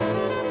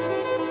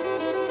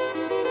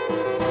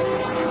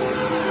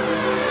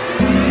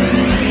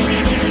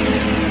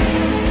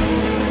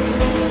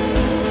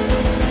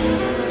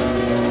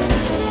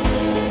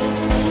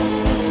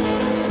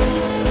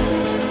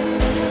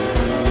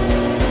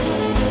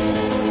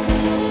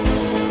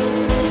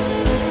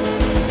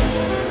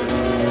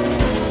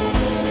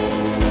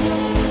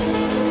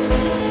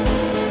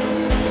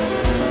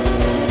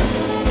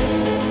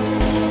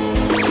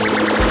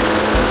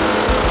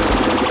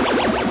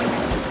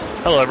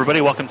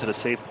everybody. Welcome to the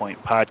Save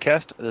Point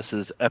Podcast. This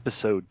is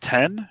episode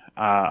 10.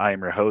 I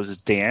am your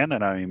host, Dan,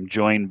 and I am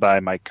joined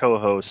by my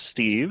co-host,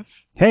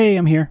 Steve. Hey,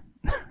 I'm here.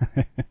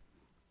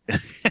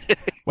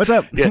 What's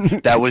up? Yeah,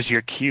 that was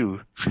your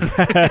cue.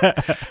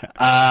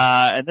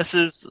 And this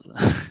is,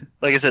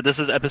 like I said, this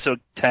is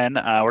episode 10.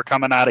 We're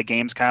coming out of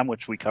Gamescom,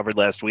 which we covered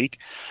last week.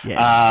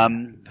 Yeah.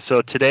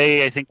 So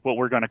today, I think what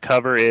we're going to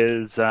cover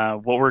is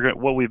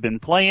what we've been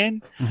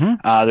playing.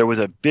 Mm-hmm. There was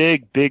a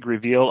big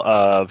reveal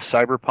of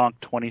Cyberpunk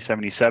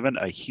 2077,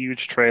 a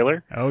huge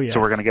trailer. Oh, yes. So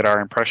we're going to get our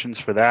impressions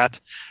for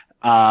that.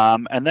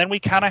 And then we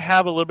kind of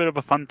have a little bit of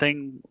a fun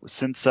thing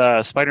since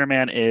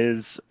Spider-Man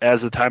is,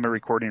 as the time of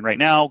recording right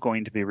now,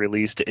 going to be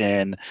released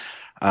in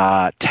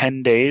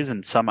 10 days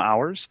and some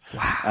hours.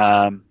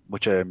 Wow.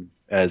 Which,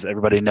 as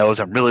everybody knows,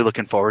 I'm really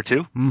looking forward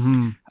to.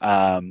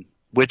 Mm-hmm.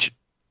 Which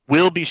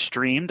will be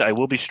streamed. I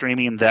will be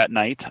streaming that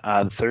night,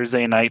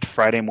 Thursday night,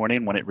 Friday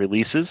morning when it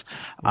releases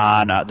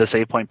on the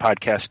Save Point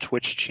Podcast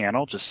Twitch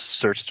channel. Just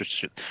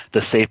search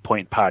the Save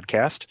Point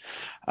Podcast.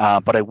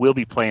 But I will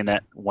be playing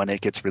that when it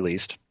gets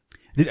released.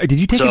 Did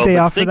you take a day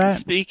off for that?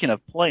 Speaking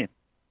of playing,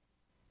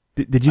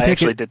 did you I take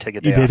actually it? did take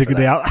a day You off. did take a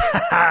day out.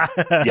 off?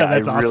 Yeah,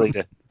 That's I awesome. really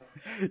did.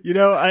 You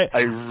know,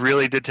 I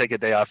really did take a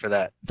day off for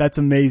that. That's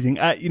amazing.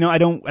 I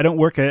don't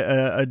work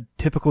a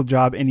typical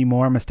job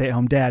anymore. I'm a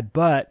stay-at-home dad,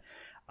 but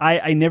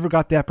I never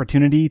got the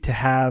opportunity to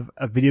have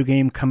a video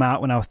game come out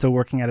when I was still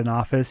working at an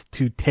office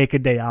to take a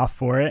day off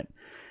for it.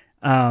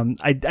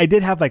 I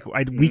did have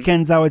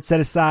weekends I would set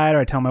aside,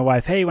 or I tell my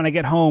wife, hey, when I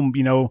get home,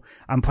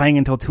 I'm playing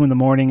until 2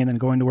 a.m. and then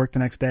going to work the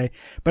next day.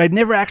 But I'd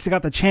never actually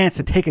got the chance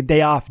to take a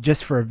day off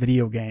just for a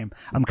video game.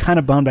 I'm kind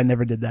of bummed I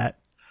never did that.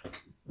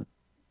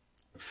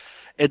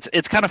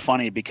 It's kind of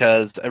funny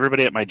because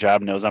everybody at my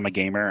job knows I'm a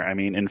gamer. I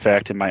mean, in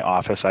fact, in my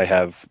office, I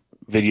have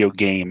video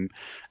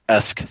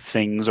game-esque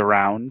things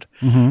around.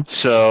 Mm-hmm.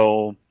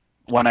 So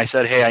when I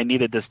said, hey, I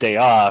needed this day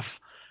off,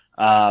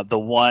 my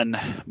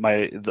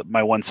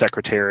one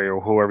secretary, or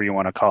whoever you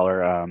want to call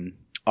her,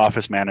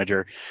 office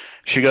manager,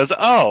 she goes,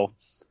 oh,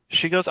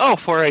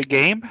 for a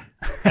game?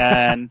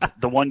 And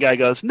the one guy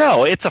goes,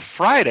 no, it's a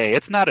Friday.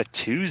 It's not a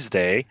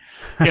Tuesday.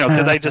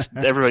 Because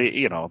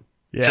everybody,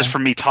 Yeah. just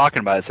from me talking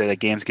about it, say that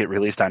games get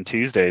released on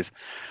Tuesdays.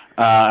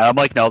 And I'm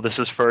like, no, this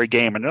is for a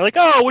game. And they're like,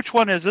 oh, which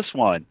one is this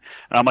one?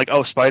 And I'm like,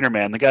 oh,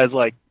 Spider-Man. The guy's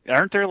like,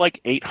 aren't there like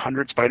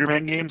 800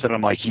 Spider-Man games? And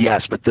I'm like,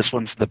 yes, but this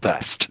one's the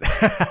best.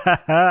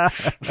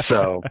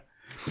 So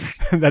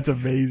That's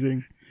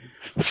amazing.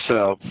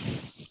 So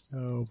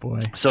Oh boy.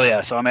 So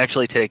yeah, so I'm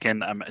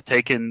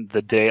taking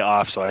the day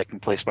off so I can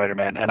play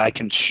Spider-Man, and I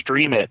can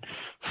stream it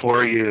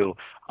for you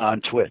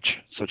on Twitch.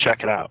 So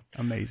check it out.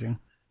 Amazing.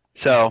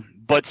 So,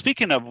 but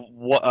speaking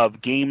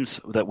of games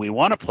that we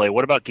want to play,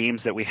 what about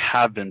games that we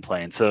have been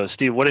playing? So,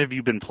 Steve, what have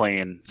you been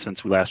playing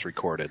since we last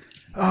recorded?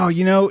 Oh,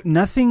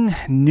 nothing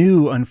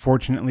new,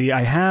 unfortunately.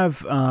 I have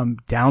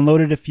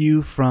downloaded a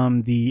few from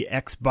the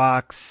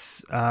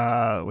Xbox,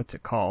 what's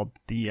it called?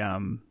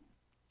 The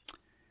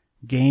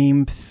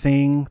game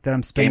thing that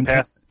I'm spending. Game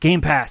Pass?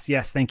 Game Pass,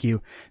 yes, thank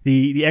you.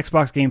 The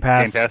Xbox Game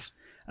Pass. Game Pass.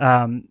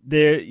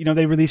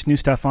 They released new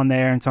stuff on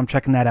there, and so I'm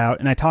checking that out.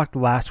 And I talked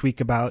last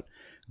week about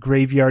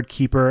Graveyard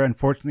Keeper.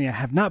 Unfortunately, I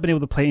have not been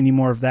able to play any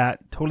more of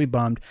that. Totally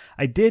bummed.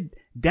 I did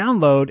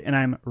download, and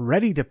I'm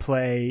ready to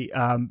play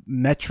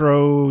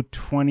Metro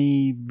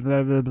 20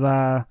 blah blah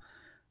blah,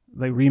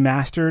 like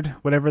remastered,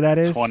 whatever that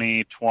is.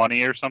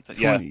 2020 or something.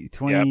 20,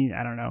 Yep.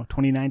 I don't know,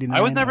 2099.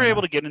 I was never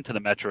able to get into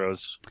the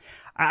Metros.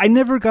 I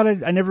never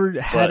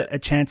had a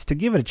chance to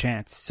give it a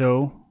chance,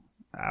 so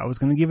I was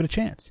going to give it a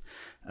chance.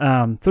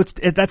 So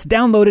that's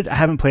downloaded. I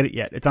haven't played it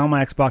yet. It's on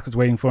my Xbox. It's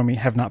waiting for me.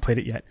 Have not played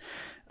it yet.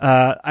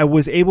 I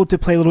was able to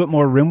play a little bit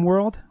more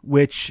RimWorld,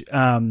 which,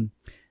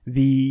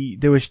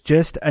 there was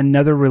just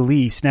another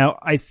release. Now,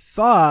 I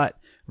thought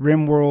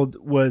RimWorld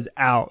was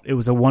out. It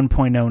was a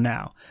 1.0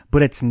 now,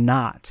 but it's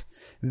not.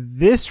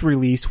 This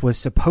release was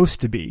supposed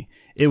to be.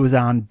 It was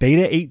on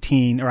beta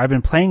 18, or I've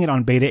been playing it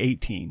on beta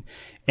 18.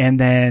 And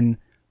then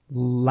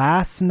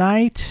last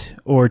night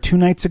or 2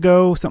 nights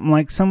ago,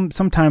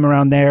 sometime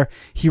around there,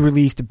 he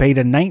released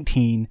beta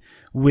 19,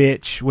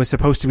 which was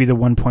supposed to be the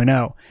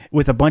 1.0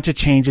 with a bunch of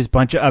changes,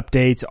 bunch of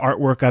updates,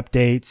 artwork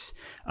updates,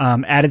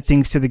 added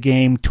things to the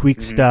game,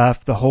 tweaked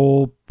stuff, the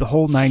whole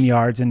 9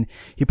 yards. And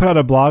he put out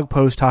a blog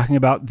post talking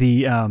about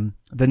the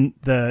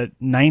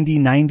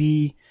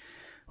 90-90,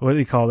 what do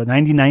you call it? The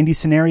 90-90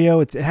 scenario.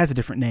 It has a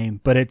different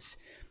name, but it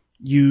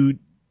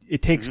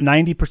takes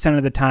 90%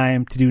 of the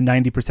time to do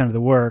 90% of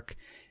the work.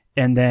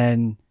 And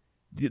then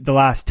the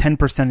last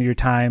 10% of your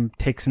time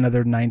takes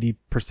another 90%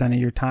 of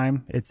your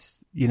time.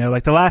 It's,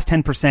 like the last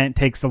 10%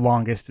 takes the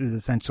longest is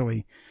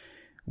essentially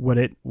what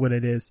it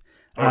is.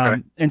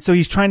 Okay. And so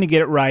he's trying to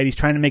get it right. He's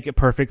trying to make it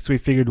perfect. So he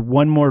figured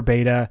one more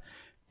beta,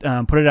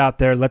 put it out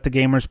there, let the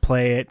gamers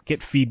play it,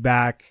 get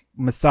feedback,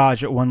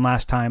 massage it one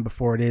last time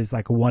before it is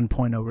like a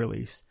 1.0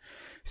 release.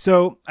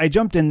 So I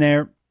jumped in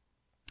there,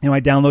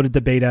 I downloaded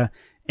the beta,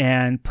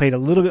 and played a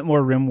little bit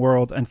more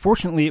RimWorld.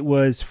 Unfortunately, it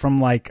was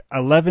from like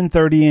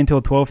 11:30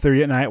 until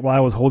 12:30 at night while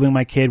I was holding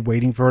my kid,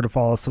 waiting for her to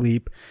fall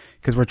asleep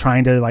because we're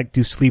trying to like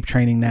do sleep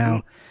training now.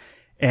 Mm-hmm.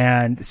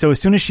 And so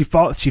as soon as she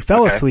fell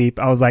asleep,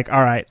 I was like,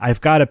 all right, I've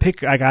got to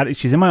pick,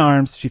 she's in my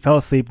arms. She fell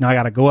asleep. Now I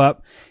got to go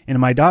up into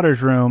my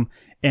daughter's room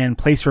and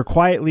place her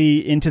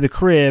quietly into the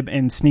crib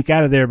and sneak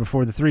out of there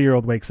before the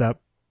 3-year-old wakes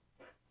up.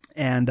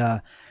 And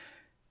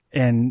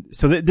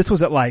so this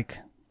was at like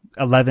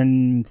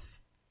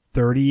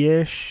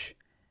 11:30-ish.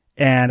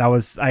 And I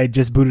had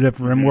just booted up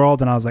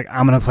RimWorld and I was like,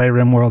 I'm going to play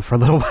RimWorld for a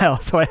little while.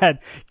 So I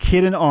had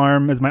kid in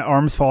arm as my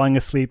arm's falling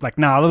asleep. Like,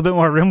 nah, a little bit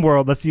more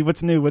RimWorld. Let's see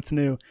what's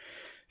new.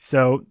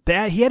 So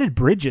he added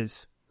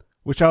bridges,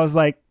 which I was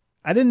like,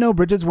 I didn't know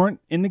bridges weren't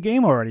in the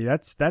game already.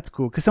 That's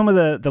cool. Cause some of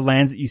the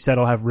lands that you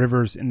settle have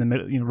rivers in the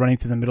middle, running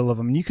through the middle of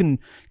them. And you can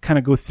kind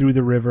of go through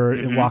the river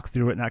and walk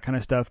through it and that kind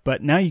of stuff.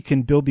 But now you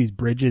can build these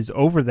bridges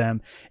over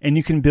them and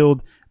you can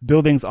build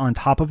buildings on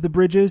top of the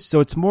bridges. So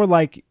it's more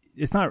like,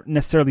 it's not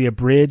necessarily a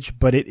bridge,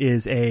 but it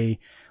is a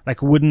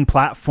like wooden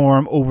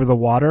platform over the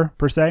water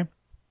per se.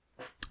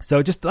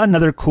 So just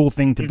another cool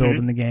thing to build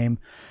in the game.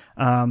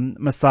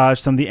 Massage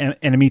some of the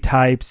enemy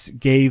types,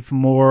 gave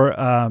more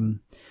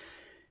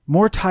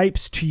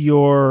types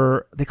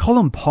to they call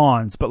them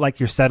pawns, but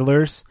like your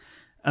settlers.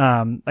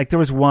 Like there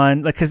was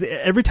one, like, cause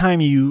every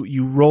time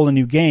you roll a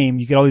new game,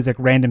 you get all these like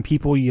random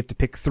people. You have to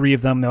pick 3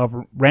 of them. They'll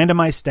have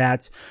randomized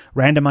stats,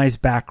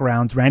 randomized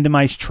backgrounds,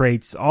 randomized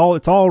traits.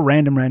 It's all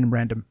random.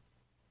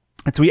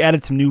 And so we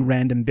added some new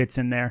random bits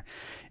in there.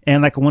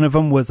 And like one of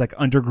them was like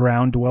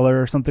underground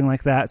dweller or something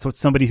like that. So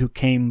it's somebody who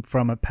came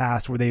from a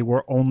past where they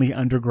were only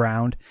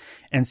underground.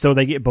 And so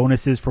they get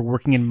bonuses for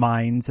working in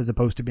mines as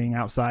opposed to being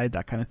outside,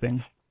 that kind of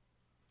thing.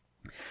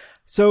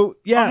 So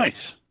yeah. Oh,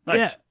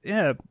 nice.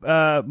 Yeah.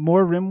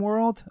 More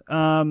RimWorld.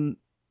 I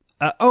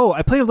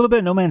played a little bit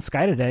of No Man's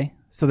Sky today.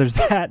 So there's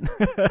that.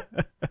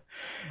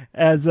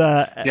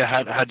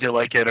 How'd you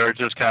like it, or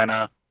just kind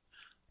of?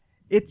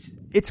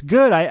 It's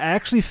good. I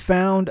actually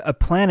found a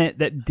planet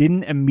that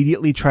didn't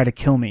immediately try to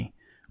kill me,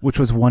 which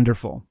was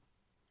wonderful.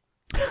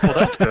 Well,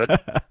 that's good.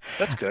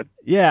 That's good.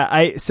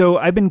 Yeah, so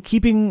I've been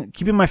keeping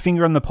my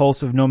finger on the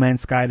pulse of No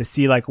Man's Sky to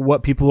see like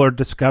what people are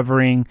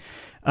discovering.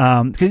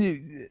 Through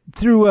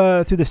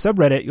the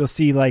subreddit, you'll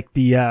see like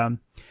the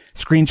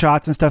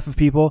screenshots and stuff of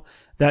people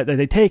that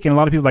they take, and a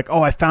lot of people are like,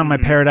 oh, I found my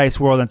paradise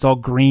world, and it's all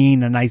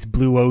green, a nice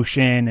blue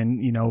ocean,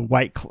 and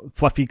white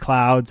fluffy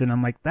clouds, and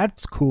I'm like,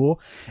 that's cool.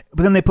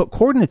 But then they put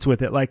coordinates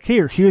with it, like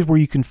here's where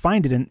you can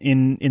find it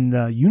in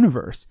the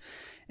universe.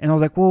 And I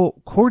was like, well,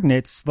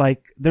 coordinates,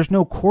 like there's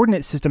no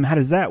coordinate system. How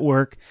does that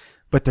work?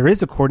 But there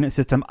is a coordinate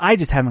system. I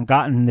just haven't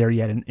gotten there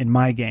yet in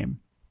my game.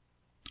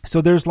 So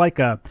there's like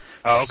a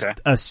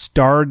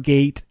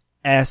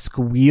Stargate-esque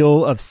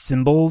wheel of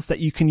symbols that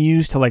you can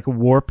use to like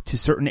warp to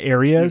certain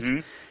areas.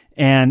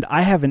 And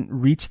I haven't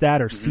reached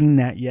that or seen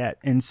that yet.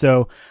 And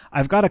so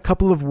I've got a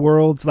couple of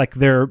worlds, like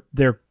they're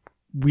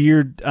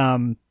weird,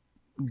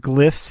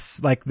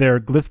 glyphs, like their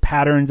glyph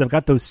patterns. I've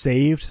got those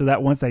saved so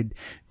that once I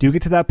do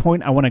get to that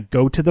point, I want to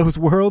go to those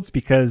worlds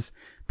because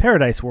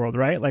Paradise World,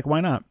 right? Like,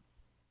 why not?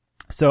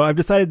 So I've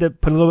decided to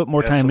put a little bit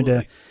more time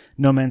into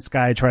No Man's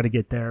Sky, try to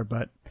get there,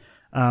 but,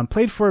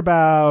 played for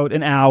about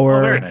an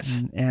hour. Very nice.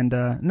 And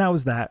that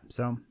was that.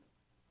 So.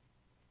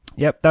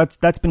 Yep,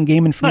 that's been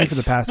gaming for me for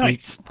the past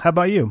week. How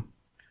about you?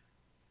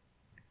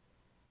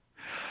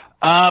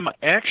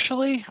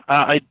 Actually,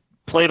 I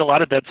played a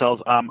lot of Dead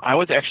Cells. I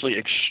was actually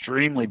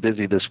extremely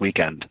busy this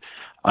weekend.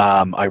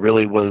 I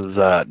really was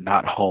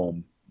not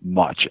home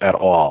much at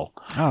all.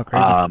 Oh,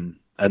 crazy.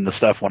 And the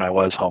stuff when I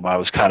was home, I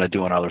was kind of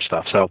doing other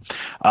stuff. So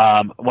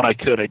when I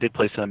could, I did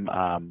play some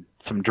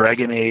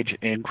Dragon Age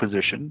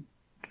Inquisition.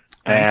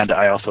 Nice. And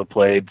I also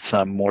played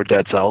some more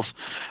Dead Cells.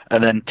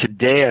 And then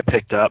today I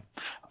picked up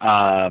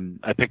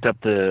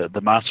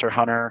the Monster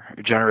Hunter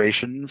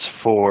Generations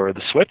for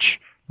the Switch.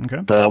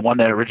 Okay. The one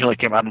that originally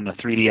came out on the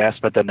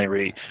 3DS, but then they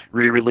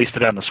re-released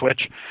it on the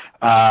Switch,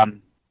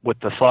 with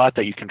the thought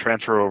that you can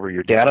transfer over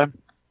your data,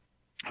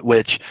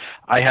 which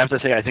I have to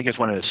say I think is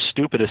one of the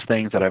stupidest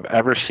things that I've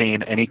ever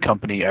seen any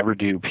company ever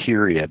do,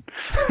 period,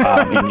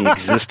 in the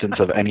existence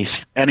of any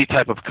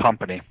type of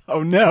company.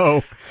 Oh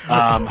no.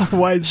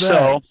 Why is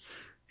that?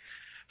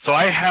 So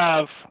I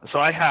have,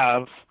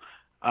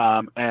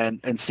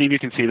 and Steve, you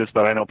can see this,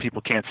 but I know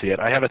people can't see it.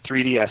 I have a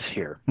 3DS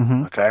here.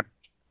 Mm-hmm. Okay.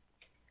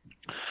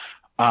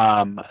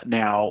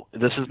 Now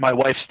this is my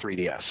wife's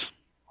 3DS.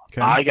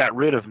 Okay. I got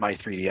rid of my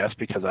 3DS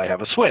because I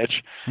have a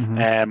Switch,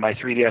 and my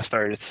 3DS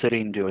started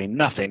sitting doing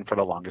nothing for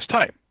the longest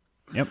time.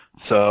 Yep.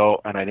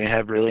 So, and I didn't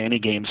have really any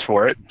games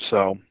for it.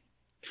 So,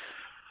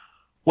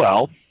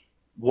 well,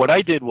 what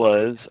I did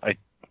was I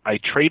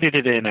traded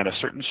it in at a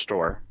certain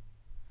store.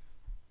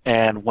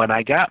 And when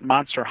I got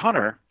Monster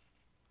Hunter,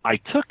 I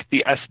took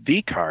the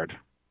SD card,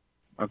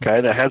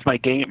 okay, that has my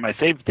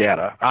saved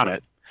data on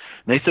it.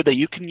 And they said that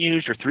you can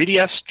use your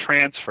 3DS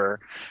transfer,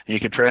 and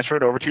you can transfer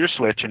it over to your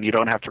Switch, and you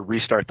don't have to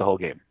restart the whole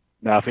game.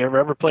 Now, if you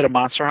ever played a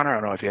Monster Hunter,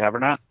 I don't know if you have or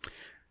not.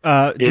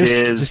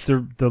 Just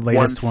the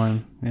latest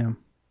one, yeah.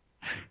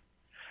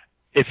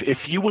 if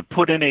you would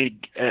put in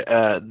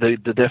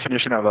the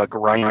definition of a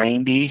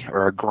grindy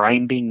or a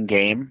grinding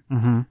game,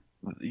 Mm-hmm.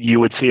 you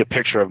would see a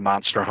picture of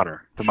Monster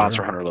Hunter, the Sure.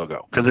 Monster Hunter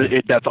logo, because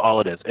that's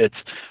all it is. It's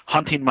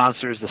hunting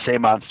monsters, the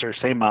same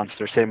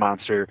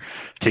monster,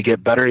 to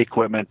get better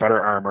equipment,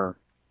 better armor,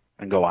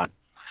 and go on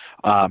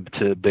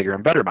to bigger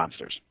and better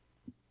monsters.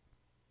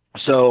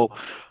 So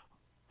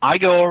I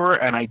go over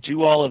and I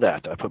do all of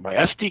that. I put my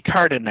SD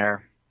card in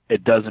there.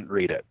 It doesn't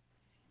read it.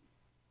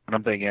 And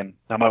I'm thinking,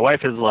 now my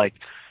wife is like,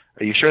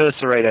 are you sure that's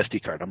the right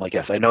SD card? I'm like,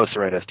 yes, I know it's the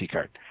right SD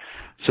card.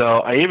 So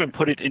I even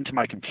put it into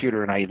my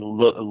computer and I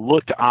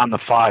looked on the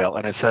file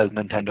and it says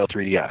Nintendo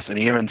 3DS. And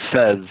it even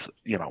says,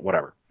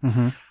 whatever.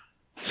 Mm-hmm.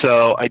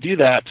 So I do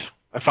that.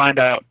 I find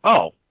out,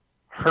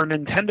 her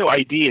Nintendo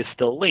ID is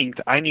still linked.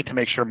 I need to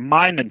make sure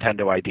my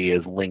Nintendo ID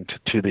is linked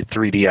to the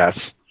 3DS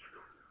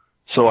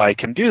so I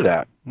can do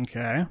that.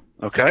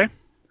 Okay?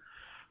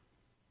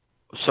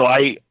 So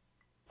I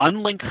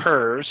unlink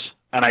hers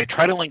and I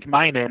try to link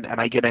mine in, and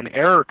I get an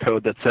error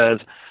code that says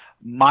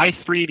my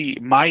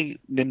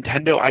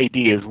Nintendo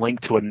ID is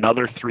linked to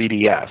another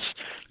 3DS.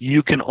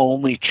 You can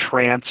only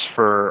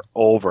transfer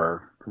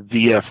over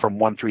from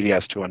one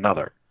 3DS to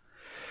another.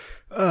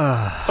 So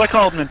I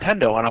called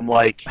Nintendo, and I'm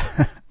like,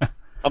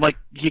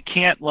 you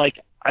can't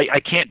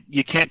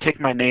you can't take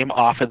my name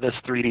off of this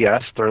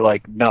 3DS. They're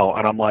like, no,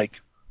 and I'm like,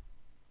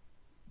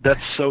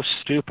 that's so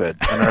stupid.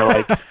 And they're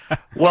like,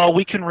 well,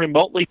 we can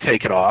remotely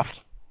take it off.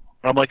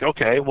 I'm like,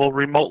 okay, well,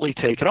 remotely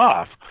take it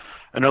off.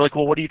 And they're like,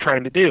 well, what are you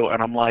trying to do?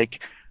 And I'm like,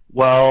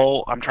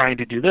 well, I'm trying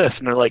to do this.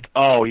 And they're like,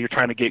 oh, you're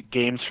trying to get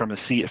games from an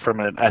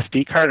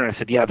SD card? And I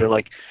said, yeah. They're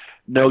like,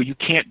 no, you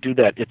can't do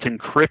that. It's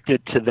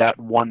encrypted to that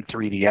one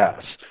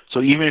 3DS.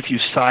 So even if you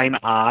sign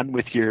on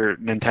with your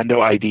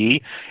Nintendo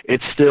ID, it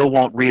still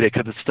won't read it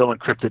because it's still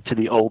encrypted to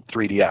the old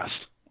 3DS.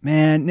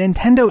 Man,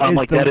 Nintendo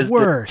is the that is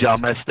worst. The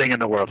dumbest thing in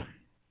the world.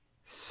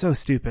 So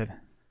stupid.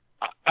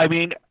 I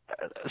mean,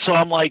 so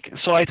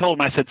I told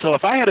him, I said, so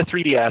if I had a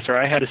 3DS or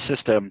I had a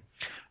system,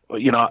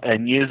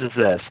 and uses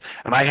this,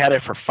 and I had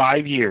it for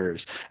 5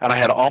 years, and I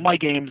had all my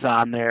games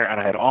on there,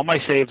 and I had all my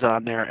saves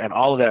on there, and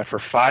all of that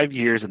for 5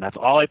 years, and that's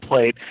all I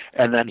played,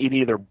 and then it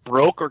either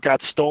broke or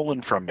got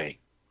stolen from me.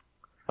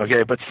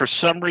 Okay, but for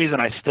some reason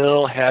I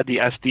still had the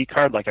SD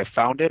card, like I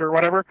found it or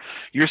whatever.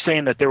 You're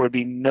saying that there would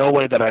be no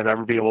way that I'd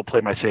ever be able to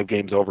play my save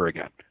games over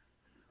again,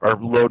 or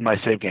load my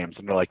save games,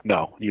 and they're like,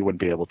 no, you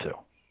wouldn't be able to.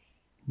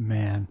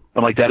 Man.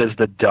 I'm like, that is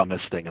the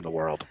dumbest thing in the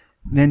world.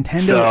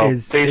 Nintendo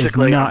is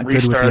not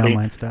good with the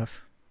online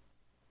stuff.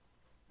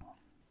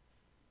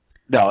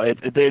 No,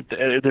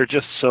 they're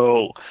just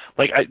so,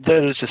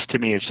 that is just, to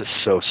me, it's just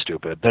so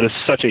stupid. That is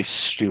such a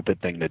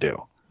stupid thing to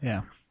do.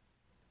 Yeah.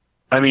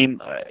 I mean,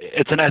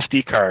 it's an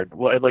SD card.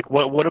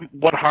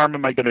 What harm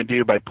am I going to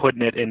do by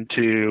putting it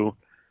into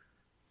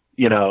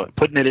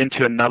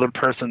another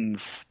person's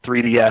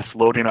 3DS,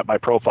 loading up my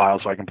profile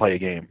so I can play a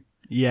game?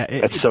 Yeah,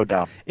 it's so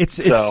dumb. It's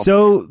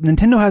so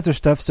Nintendo has their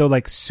stuff so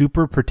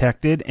super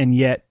protected, and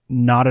yet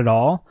not at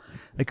all.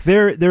 Like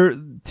they're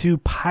to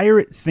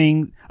pirate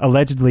things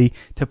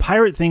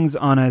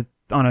on a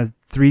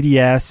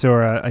 3DS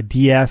or a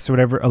DS or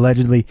whatever,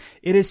 allegedly.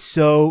 It is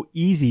so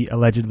easy,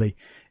 allegedly.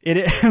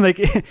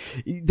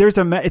 It's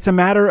a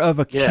matter of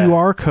a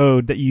QR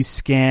code that you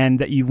scan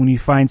when you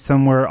find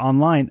somewhere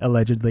online,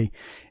 allegedly.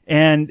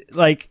 And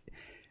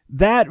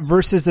that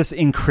versus this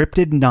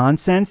encrypted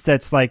nonsense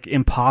that's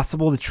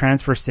impossible to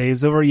transfer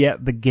saves over,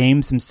 yet the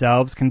games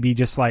themselves can be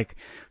just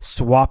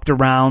swapped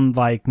around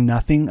like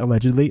nothing,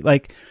 allegedly.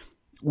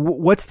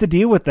 What's the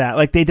deal with that?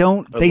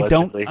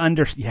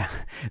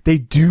 They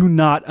do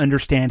not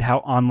understand how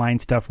online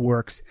stuff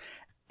works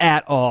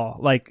at all.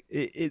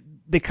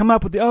 They come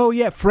up with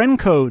friend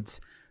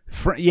codes.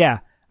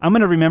 I'm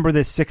going to remember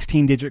this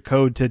 16-digit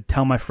code to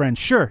tell my friend.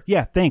 Sure.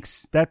 Yeah.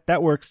 Thanks.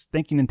 That works.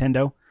 Thank you,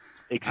 Nintendo.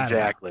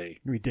 Exactly.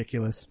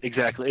 Ridiculous.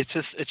 Exactly.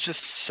 It's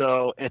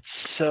so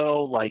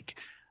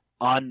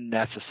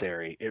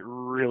unnecessary. It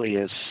really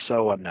is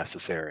so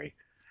unnecessary.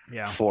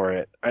 Yeah. For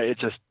it.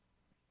 It's just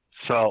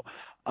so.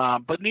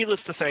 But needless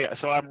to say,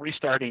 so I'm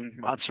restarting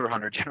Monster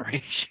Hunter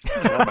Generation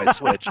on my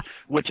Switch,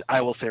 which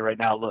I will say right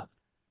now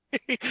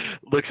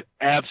looks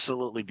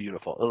absolutely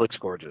beautiful. It looks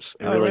gorgeous.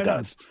 It really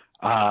does.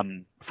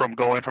 From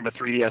going from a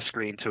 3DS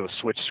screen to a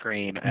Switch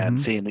screen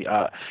and seeing the,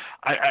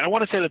 I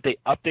want to say that they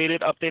updated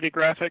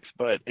graphics,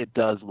 but it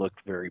does look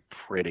very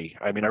pretty.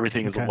 I mean,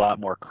 everything is a lot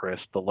more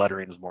crisp. The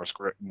lettering is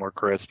more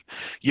crisp.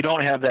 You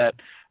don't have that.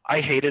 I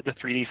hated the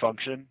 3D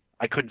function.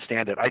 I couldn't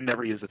stand it. I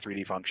never used the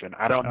 3D function.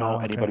 I don't know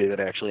anybody that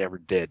actually ever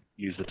did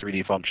use the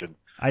 3D function.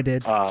 I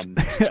did. A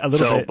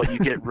little bit. But you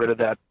get rid of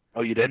that.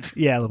 Oh, you did?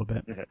 Yeah, a little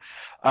bit.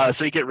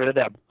 So you get rid of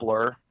that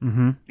blur.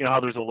 Mm-hmm. You know how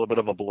there's a little bit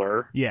of a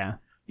blur? Yeah.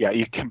 Yeah,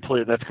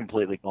 that's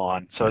completely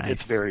gone. So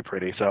it's very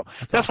pretty. So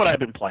that's awesome. What I've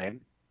been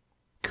playing.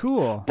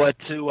 Cool. But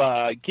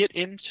to get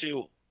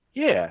into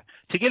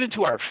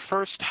our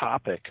first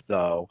topic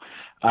though,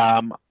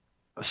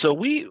 so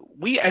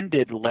we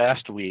ended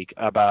last week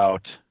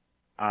about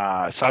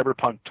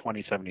Cyberpunk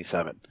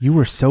 2077. You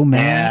were so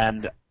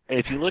mad.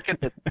 if you look at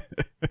the,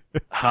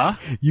 huh?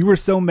 You were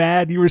so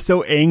mad. You were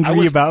so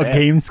angry about mad.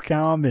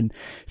 Gamescom and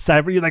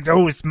Cyber. You're like,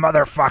 those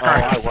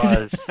motherfuckers.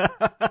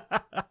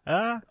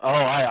 Oh,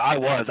 I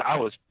was. I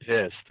was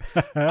pissed.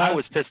 I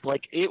was pissed.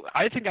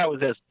 I think I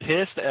was as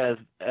pissed as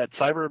at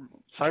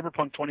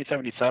Cyberpunk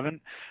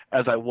 2077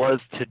 as I was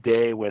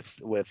today with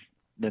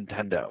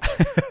Nintendo,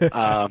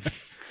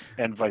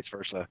 and vice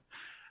versa.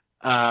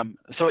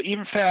 So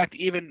even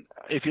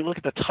if you look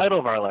at the title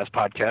of our last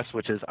podcast,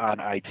 which is on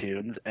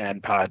iTunes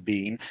and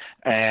Podbean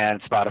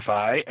and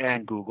Spotify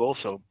and Google,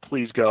 so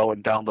please go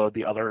and download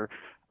the other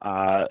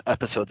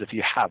episodes if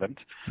you haven't.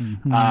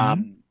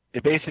 Mm-hmm.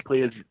 It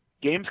basically is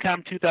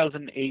Gamescom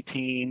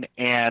 2018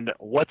 and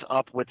what's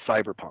up with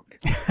Cyberpunk.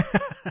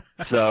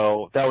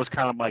 So that was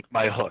kind of like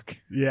my hook,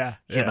 you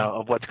know,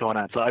 of what's going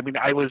on. So I mean,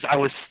 I was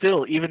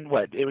still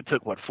it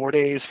took 4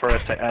 days for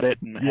us to edit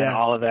and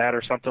all of that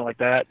or something like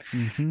that,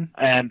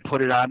 and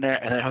put it on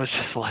there. And I was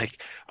just like,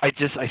 I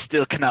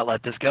still cannot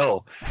let this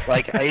go.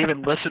 Like I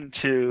even listened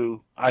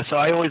to, I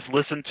always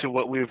listen to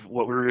what we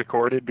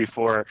recorded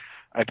before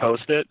I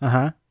post it.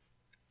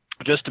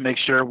 Just to make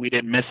sure we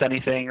didn't miss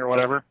anything or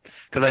whatever,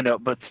 because I know.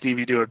 But Steve,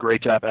 you do a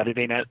great job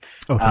editing it.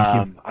 Oh,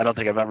 thank you. I don't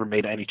think I've ever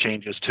made any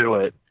changes to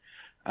it,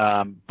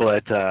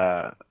 but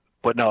no,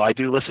 I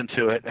do listen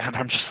to it, and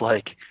I'm just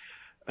like,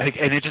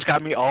 and it just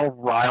got me all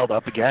riled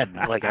up again.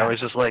 Like I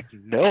was just like,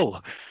 no.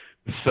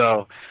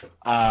 So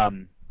what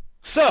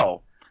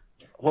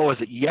was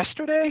it?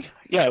 Yesterday?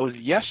 Yeah, it was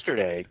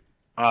yesterday.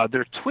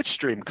 Their Twitch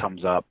stream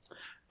comes up.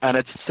 And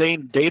it's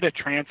saying data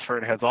transfer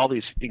and has all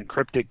these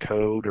encrypted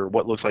code or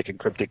what looks like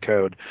encrypted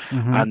code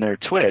on their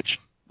Twitch.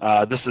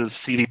 This is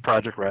CD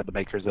Projekt Red, the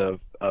makers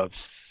of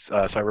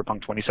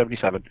Cyberpunk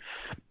 2077.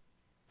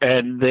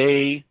 And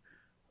they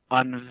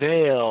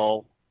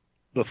unveil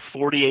the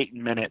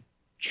 48-minute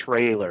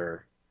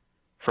trailer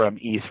from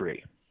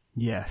E3.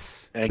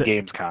 Yes. And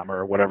Gamescom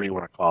or whatever you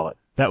want to call it.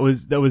 That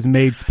was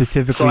made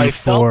specifically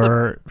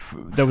for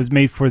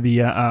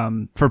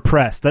the for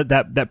press,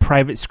 that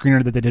private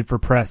screener that they did for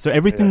press. So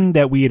everything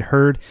that we had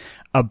heard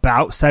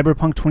about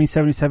Cyberpunk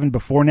 2077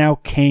 before now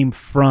came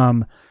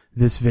from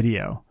this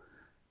video.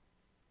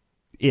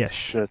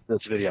 Ish.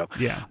 This video.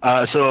 Yeah.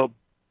 So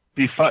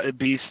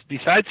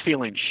besides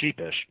feeling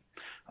sheepish,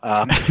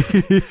 I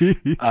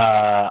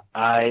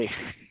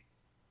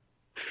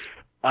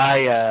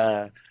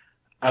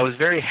was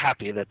very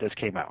happy that this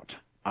came out.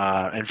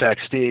 In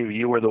fact, Steve,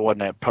 you were the one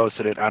that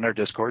posted it on our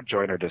Discord.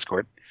 Join our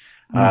Discord,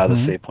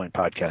 the Save Point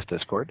Podcast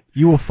Discord.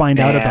 You will find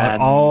out about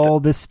all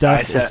this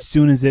stuff as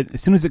soon as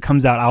it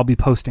comes out. I'll be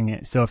posting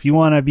it. So if you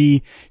want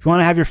to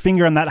have your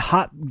finger on that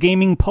hot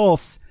gaming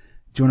pulse,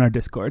 join our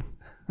Discord.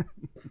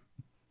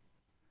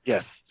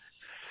 Yes.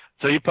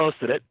 So you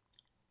posted it,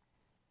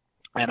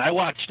 and I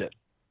watched it.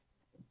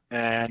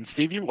 And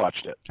Steve, you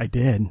watched it. I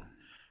did.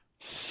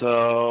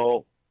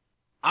 So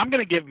I'm going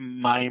to give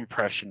my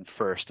impression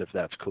first, if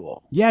that's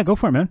cool. Yeah, go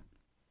for it, man.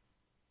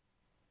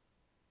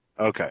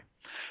 Okay.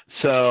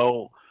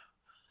 So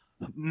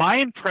my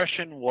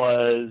impression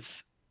was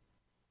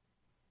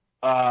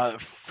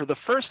for the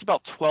first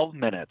about 12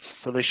 minutes.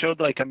 So they showed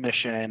like a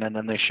mission, and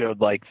then they showed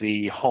like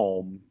the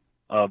home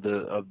of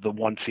the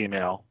one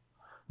female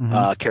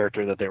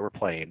character that they were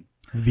playing.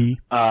 V.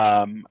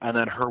 And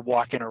then her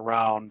walking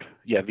around.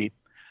 Yeah, V.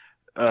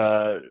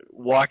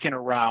 Walking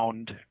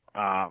around.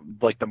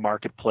 Like the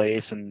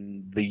marketplace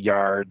and the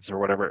yards or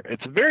whatever.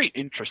 It's a very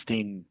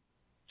interesting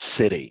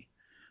city.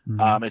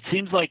 It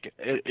seems like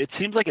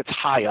it's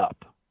high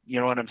up. You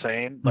know what I'm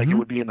saying? Like it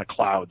would be in the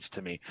clouds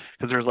to me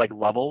because there's like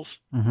levels.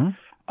 So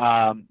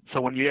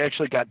when you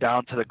actually got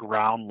down to the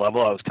ground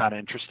level, I was kind of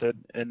interested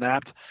in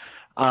that.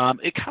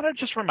 It kind of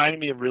just reminded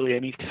me of really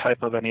any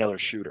other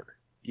shooter.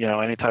 You know,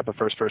 any type of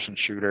first-person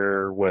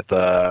shooter with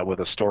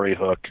a story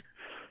hook.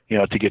 You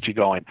know, to get you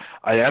going.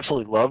 I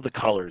absolutely love the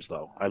colors,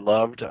 though. I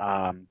loved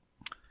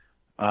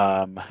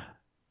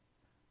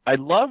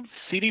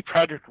CD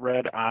Projekt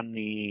Red on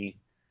the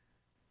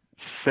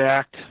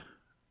fact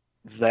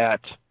that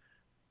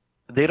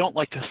they don't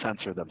like to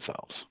censor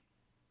themselves.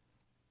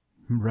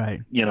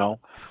 Right. You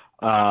know,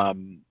 I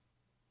mean,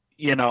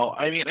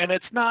 and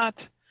it's not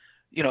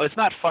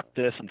fuck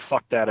this and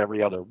fuck that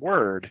every other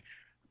word.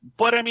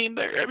 But I mean,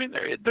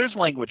 there's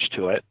language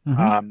to it.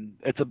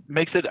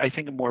 Makes it, I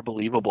think, more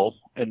believable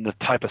in the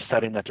type of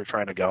setting that they're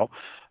trying to go.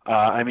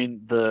 I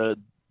mean, the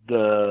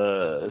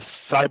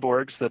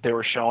cyborgs that they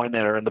were showing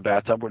that are in the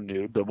bathtub were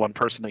nude. The one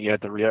person that you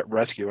had to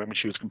rescue, I mean,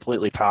 she was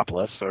completely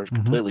topless or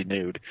completely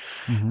nude,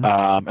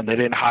 and they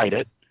didn't hide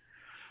it,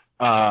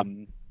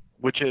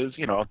 which is,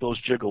 you know, those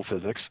jiggle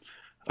physics.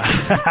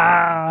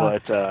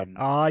 But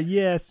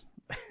yes,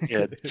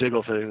 yeah,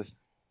 jiggle physics,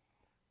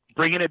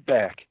 bringing it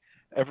back.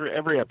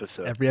 Every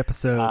episode. Every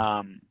episode.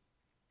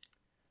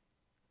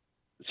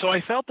 So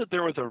I felt that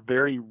there was a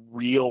very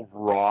real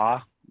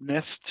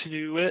rawness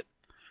to it.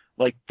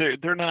 Like they're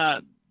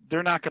not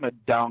going to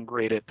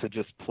downgrade it to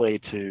just play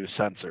to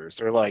censors.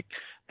 They're like,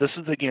 this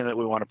is the game that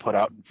we want to put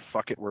out, and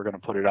fuck it, we're going to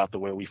put it out the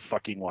way we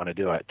fucking want to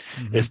do it.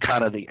 Is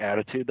kind of the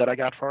attitude that I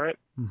got for it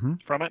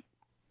from it.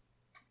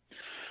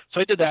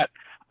 So I did that.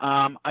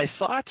 I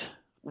thought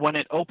when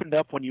it opened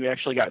up, when you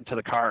actually got into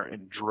the car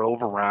and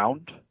drove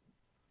around,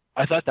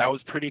 I thought that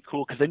was pretty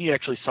cool because then you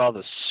actually saw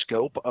the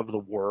scope of the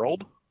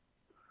world.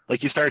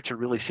 Like you started to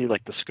really see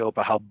like the scope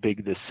of how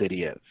big this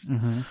city is.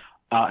 Mm-hmm.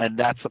 And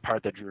that's the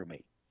part that drew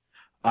me.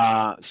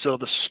 So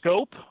the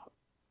scope,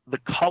 the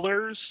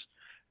colors,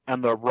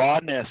 and the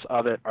rawness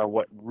of it are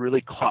what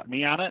really caught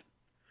me on it.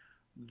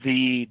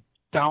 The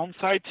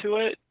downside to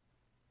it,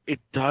 it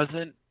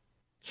doesn't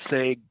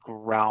say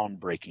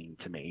groundbreaking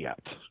to me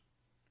yet.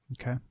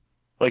 Okay.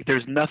 Like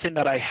there's nothing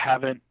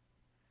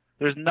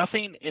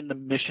in the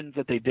missions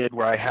that they did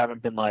where I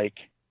haven't been like,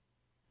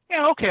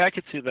 yeah, okay, I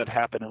could see that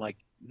happen, and like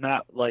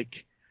not like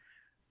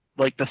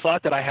the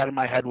thought that I had in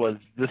my head was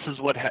this is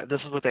what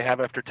they have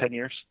after 10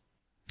 years.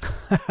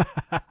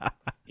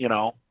 You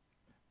know.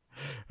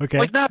 Okay.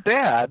 Like not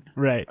bad.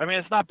 Right. I mean,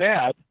 it's not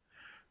bad.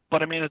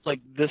 But I mean, it's like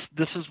this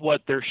is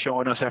what they're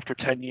showing us after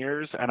 10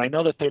 years, and I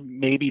know that they're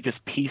maybe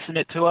just piecing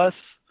it to us.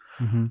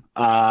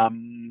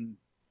 Mm-hmm.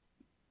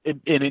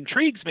 It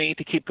intrigues me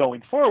to keep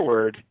going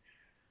forward,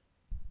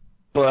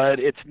 but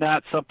it's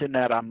not something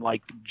that I'm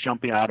like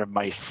jumping out of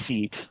my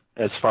seat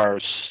as far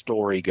as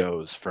story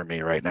goes for me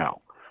right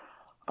now.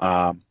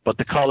 But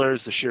the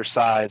colors, the sheer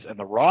size, and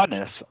the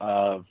rawness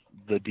of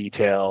the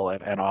detail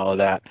and all of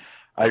that,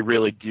 I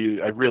really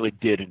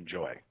did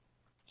enjoy.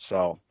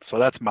 So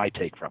that's my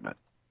take from it.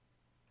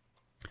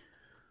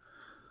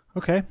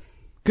 Okay,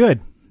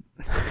 good.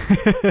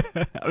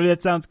 I mean,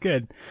 that sounds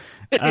good.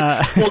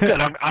 Well,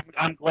 good.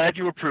 I'm glad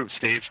you approve,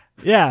 Steve.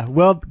 Yeah.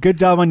 Well, good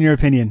job on your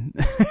opinion.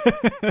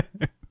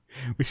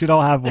 We should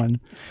all have one.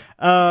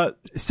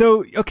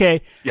 So,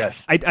 okay. Yes.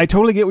 I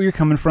totally get where you're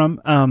coming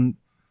from.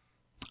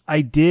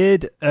 I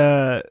did,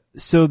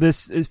 so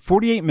this is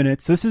 48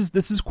 minutes. This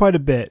is quite a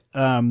bit.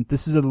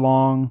 This is a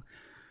long,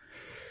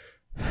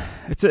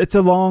 it's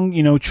a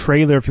long,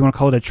 trailer, if you want to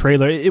call it a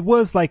trailer. It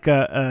was like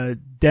a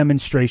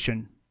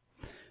demonstration.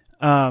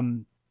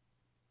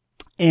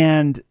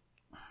 And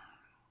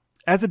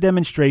as a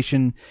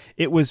demonstration,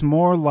 it was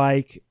more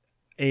like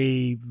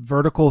a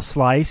vertical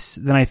slice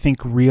than I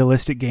think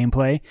realistic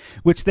gameplay,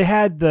 which they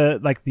had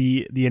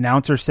the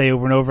announcer say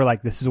over and over,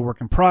 like, this is a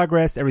work in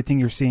progress. Everything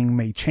you're seeing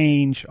may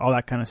change, all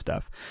that kind of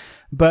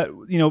stuff. But,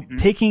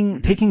 taking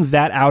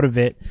that out of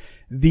it,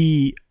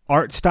 the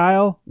art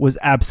style was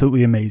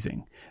absolutely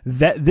amazing.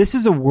 This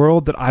is a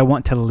world that I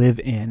want to live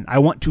in. I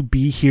want to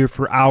be here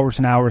for hours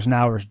and hours and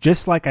hours.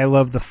 Just like I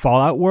love the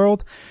Fallout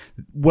world.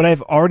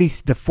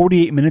 The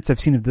 48 minutes I've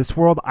seen of this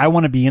world, I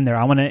want to be in there.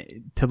 I want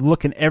to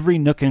look in every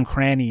nook and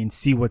cranny and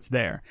see what's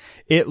there.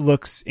 It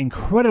looks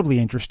incredibly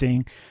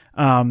interesting.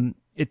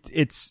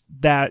 It's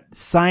that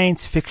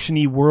science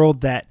fiction-y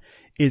world that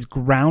is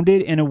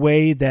grounded in a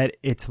way that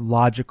it's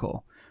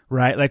logical,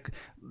 right? Like,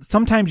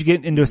 sometimes you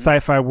get into a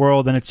sci-fi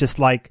world and it's just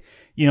like,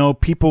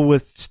 people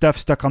with stuff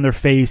stuck on their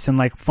face and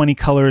like funny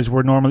colors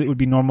where normally it would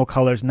be normal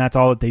colors, and that's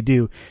all that they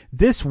do.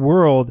 This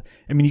world,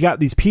 I mean, you got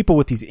these people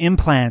with these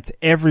implants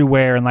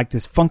everywhere and like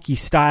this funky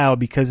style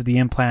because of the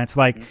implants.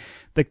 Like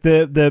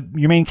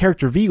your main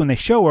character V, when they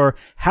show her,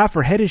 half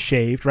her head is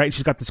shaved, right?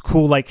 She's got this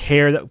cool like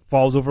hair that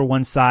falls over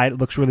one side. It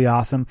looks really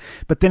awesome.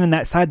 But then in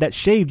that side that's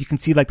shaved, you can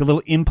see like the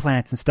little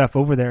implants and stuff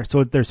over there.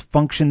 So there's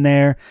function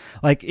there.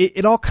 Like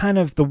it all kind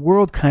of, the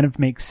world kind of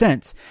makes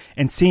sense.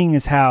 And seeing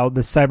as how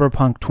the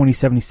Cyberpunk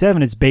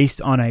 2077 is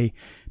based on a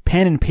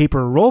pen and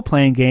paper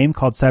role-playing game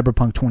called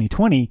Cyberpunk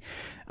 2020,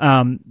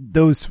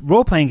 those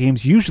role-playing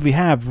games usually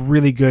have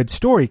really good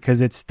story because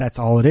that's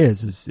all it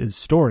is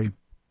story.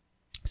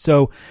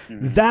 So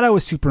that I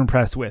was super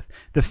impressed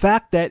with. The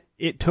fact that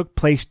it took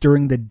place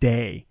during the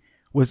day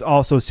was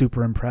also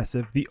super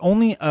impressive. The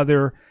only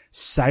other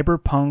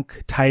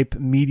cyberpunk type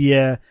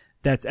media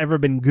that's ever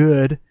been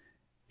good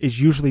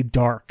is usually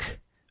dark,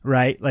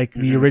 right? Like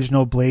the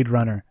original Blade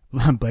Runner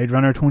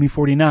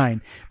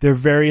 2049. They're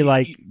very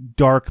like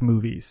dark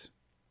movies.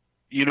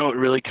 It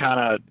really kind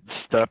of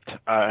stepped, and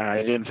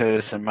I didn't say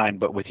this in mind,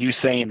 but with you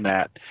saying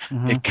that,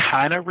 it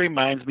kind of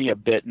reminds me a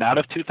bit, not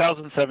of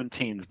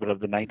 2017's, but of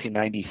the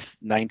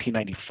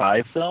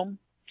 1995 film,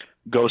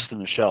 Ghost in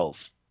the Shells.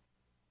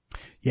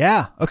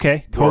 Yeah.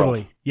 Okay. Totally.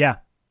 World. Yeah.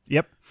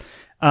 Yep.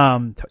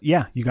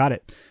 Yeah, you got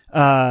it.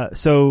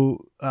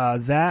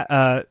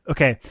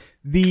 Okay.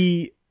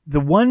 The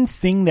one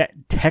thing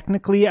that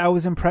technically I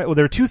was impressed, well,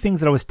 there are two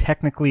things that I was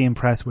technically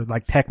impressed with,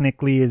 like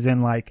technically as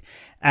in like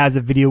as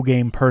a video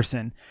game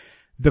person,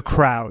 the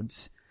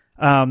crowds.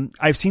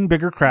 I've seen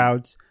bigger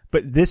crowds,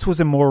 but this was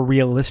a more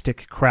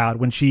realistic crowd.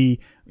 When she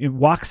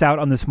walks out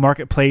on this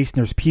marketplace and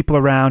there's people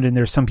around and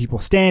there's some people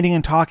standing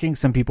and talking,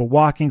 some people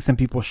walking, some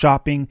people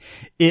shopping,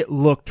 it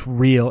looked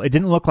real. It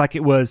didn't look like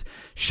it was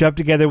shoved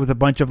together with a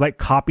bunch of like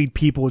copied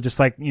people just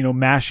like,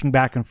 mashing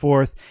back and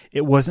forth.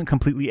 It wasn't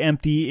completely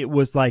empty. It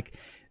was like,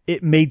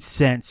 it made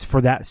sense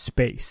for that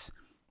space,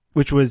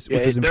 which was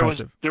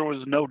impressive. There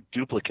was no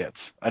duplicates.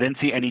 I didn't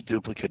see any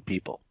duplicate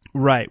people.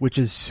 Right, which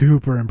is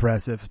super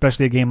impressive,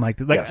 especially a game like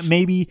this. Like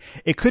maybe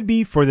it could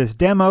be for this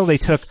demo, they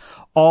took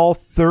all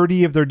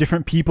 30 of their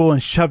different people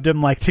and shoved them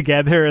like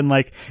together, and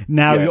like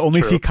now you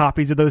only see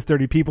copies of those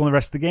 30 people in the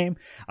rest of the game.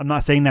 I'm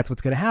not saying that's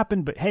what's going to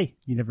happen, but hey,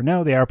 you never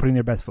know. They are putting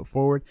their best foot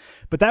forward.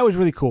 But that was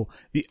really cool.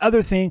 The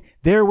other thing,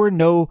 there were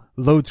no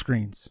load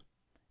screens.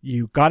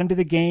 You got into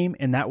the game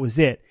and that was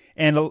it.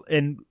 And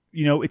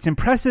you know, it's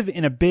impressive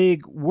in a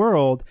big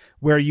world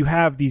where you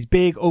have these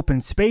big open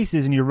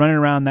spaces and you're running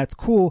around. That's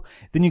cool.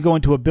 Then you go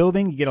into a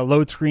building, you get a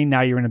load screen. Now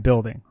you're in a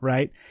building,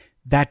 right?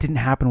 That didn't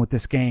happen with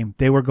this game.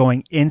 They were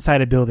going inside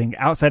a building,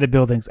 outside of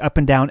buildings, up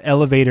and down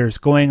elevators,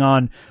 going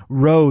on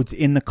roads,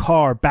 in the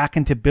car, back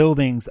into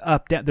buildings,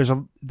 up,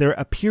 down. There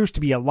appears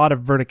to be a lot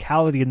of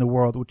verticality in the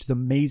world, which is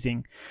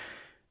amazing.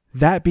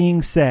 That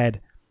being said,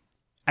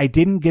 I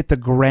didn't get the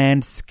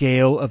grand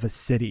scale of a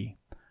city.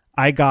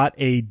 I got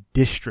a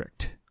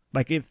district.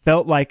 Like it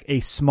felt like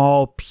a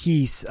small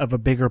piece of a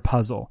bigger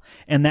puzzle.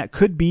 And that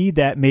could be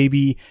that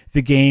maybe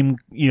the game,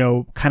 you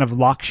know, kind of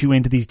locks you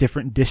into these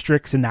different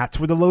districts and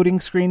that's where the loading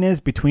screen is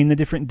between the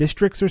different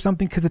districts or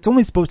something. Cause it's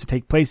only supposed to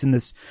take place in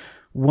this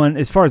one,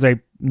 as far as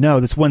I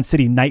know, this one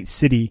city, Night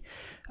City,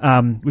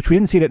 which we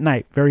didn't see it at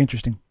night. Very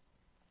interesting.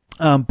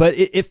 But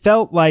it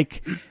felt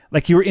like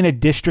you were in a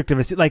district of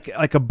a city,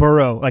 like a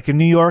borough, like in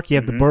New York, you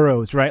have the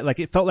boroughs, right? Like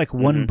it felt like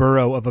one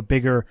borough of a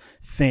bigger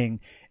thing.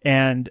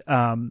 And,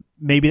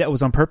 maybe that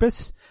was on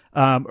purpose.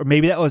 Or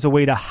maybe that was a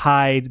way to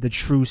hide the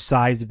true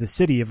size of the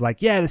city of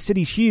like, yeah, the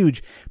city's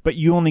huge, but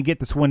you only get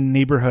this one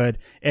neighborhood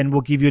and we'll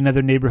give you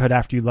another neighborhood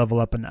after you level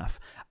up enough.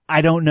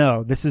 I don't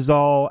know. This is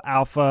all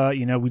alpha.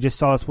 You know, we just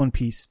saw this one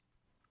piece.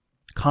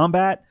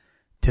 Combat,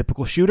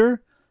 typical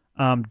shooter,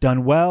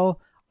 done well.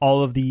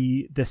 All of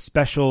the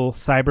special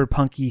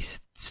cyberpunky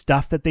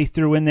stuff that they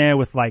threw in there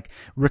with like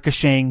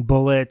ricocheting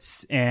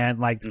bullets and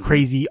like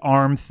crazy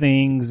arm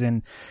things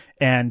and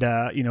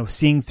you know,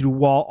 seeing through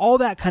wall, all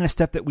that kind of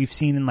stuff that we've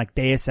seen in like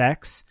Deus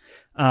Ex.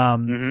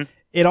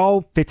 It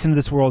all fits into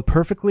this world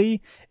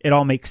perfectly. It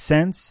all makes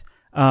sense.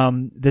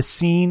 The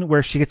scene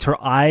where she gets her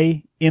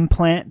eye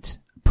implant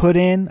put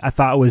in, I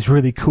thought was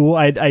really cool.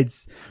 I'd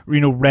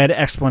you know, read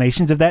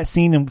explanations of that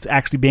scene and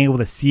actually being able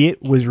to see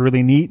it was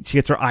really neat. She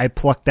gets her eye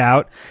plucked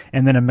out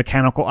and then a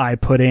mechanical eye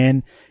put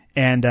in,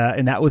 and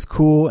that was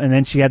cool. And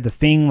then she had the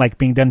thing like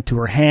being done to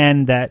her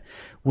hand that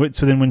would,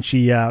 so then when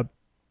she, it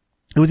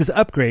was this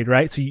upgrade,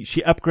 right? So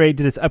she did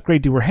this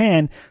upgrade to her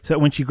hand so that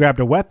when she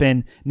grabbed a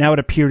weapon, now it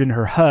appeared in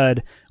her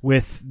HUD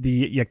with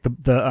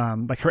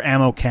like her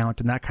ammo count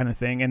and that kind of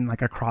thing, and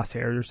like a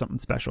crosshair or something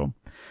special.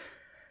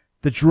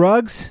 The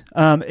drugs,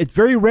 it's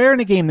very rare in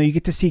a game that you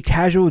get to see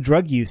casual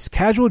drug use.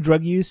 Casual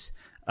drug use,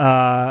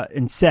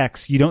 and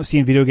sex, you don't see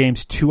in video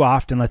games too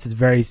often unless it's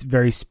very,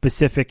 very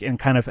specific and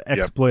kind of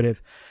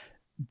exploitive.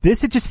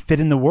 This, it just fit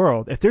in the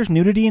world. If there's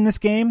nudity in this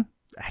game,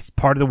 it's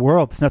part of the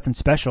world. It's nothing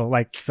special.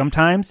 Like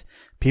sometimes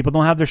people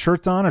don't have their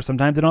shirts on or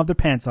sometimes they don't have their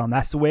pants on.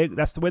 That's the way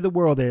the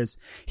world is.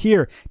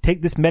 Here,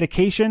 take this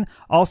medication.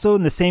 Also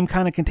in the same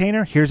kind of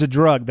container, here's a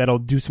drug that'll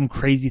do some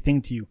crazy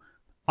thing to you.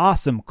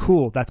 Awesome.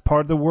 Cool. That's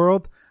part of the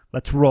world.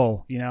 Let's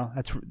roll. You know,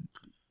 that's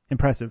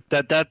impressive.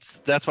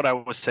 That's what I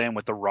was saying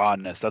with the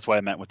rawness. That's why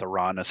I meant with the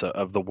rawness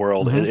of the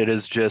world. It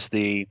is just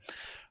this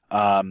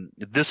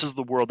is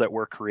the world that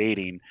we're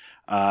creating.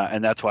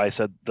 And that's why I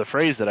said the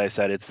phrase that I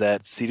said. It's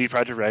that CD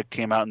Projekt Red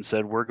came out and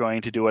said, we're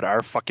going to do it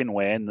our fucking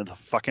way. And the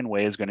fucking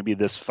way is going to be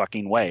this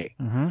fucking way.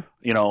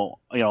 You know,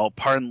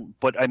 pardon,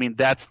 but I mean,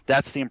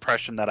 that's the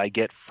impression that I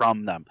get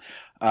from them.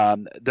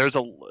 There's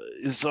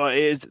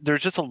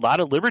just a lot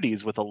of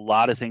liberties with a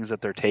lot of things that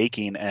they're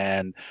taking,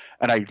 and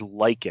I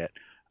like it.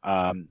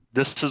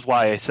 This is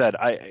why I said,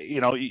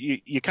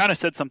 you kind of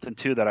said something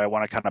too that I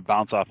want to kind of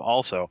bounce off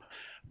also,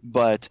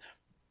 but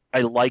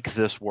I like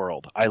this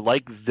world. I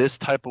like this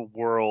type of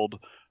world.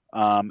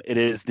 It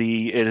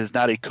is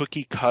not a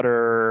cookie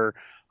cutter.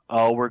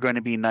 Oh, we're going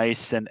to be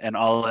nice and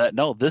all of that.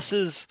 No, this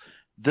is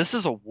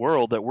a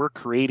world that we're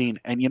creating.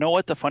 And you know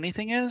what the funny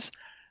thing is?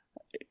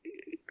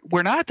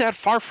 We're not that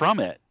far from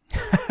it.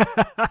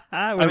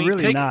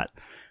 Really not.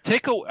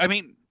 Take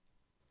away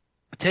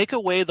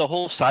the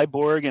whole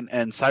cyborg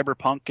and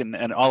cyberpunk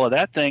and all of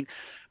that thing.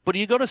 But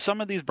you go to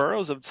some of these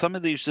boroughs of some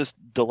of these just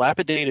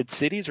dilapidated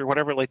cities or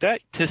whatever like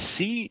that to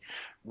see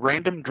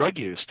random drug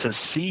use, to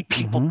see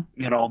people,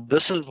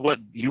 this is what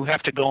you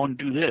have to go and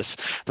do this.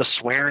 The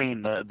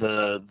swearing,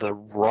 the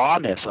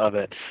rawness of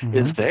it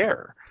is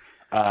there.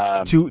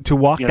 To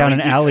walk down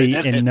an alley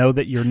and know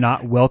that you're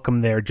not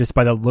welcome there just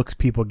by the looks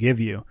people give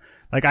you.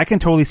 Like I can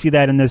totally see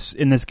that in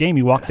this game.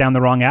 You walk down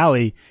the wrong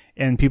alley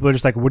and people are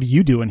just like, "What are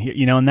you doing here?"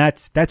 And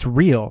that's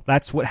real.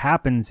 That's what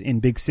happens in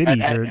big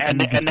cities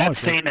and that's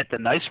saying it the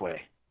nice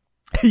way.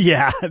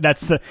 Yeah,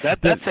 that's saying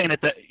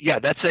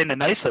the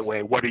nice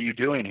way. What are you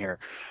doing here?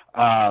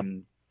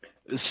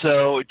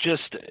 So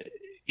just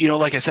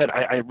like I said,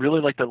 I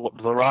really like the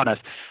rawness.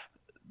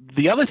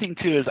 The other thing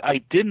too is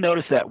I did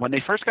notice that when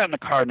they first got in the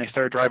car and they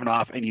started driving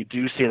off, and you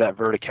do see that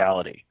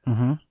verticality.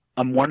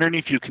 I'm wondering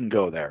if you can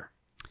go there.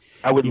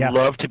 I would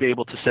love to be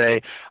able to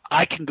say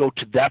I can go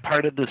to that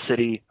part of the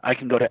city. I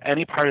can go to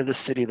any part of the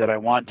city that I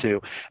want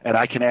to, and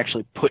I can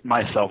actually put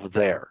myself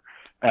there.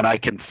 And I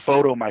can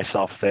photo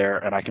myself there,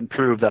 and I can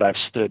prove that I've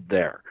stood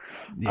there.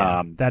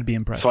 Yeah, that'd be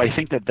impressive. So I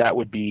think that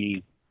would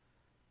be.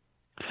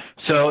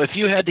 So if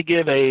you had to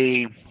give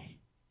a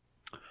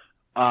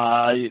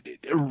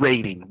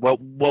rating, what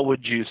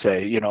would you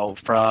say? You know,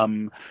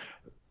 from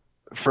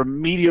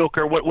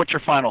mediocre, what's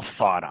your final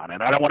thought on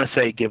it? I don't want to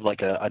say give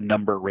like a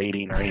number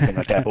rating or anything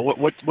like that, but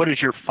what is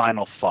your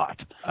final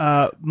thought?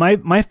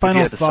 My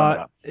final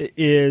thought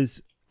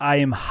is I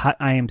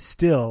am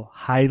still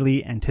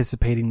highly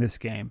anticipating this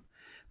game.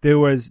 There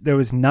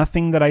was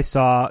nothing that I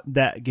saw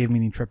that gave me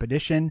any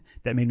trepidation,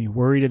 that made me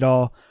worried at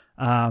all.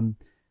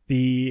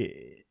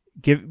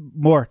 Give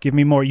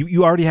me more.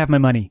 You already have my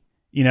money.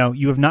 You know,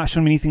 you have not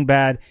shown me anything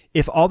bad.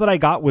 If all that I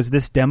got was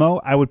this demo,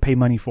 I would pay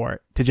money for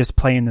it to just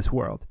play in this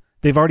world.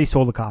 They've already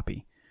sold a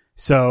copy.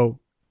 So,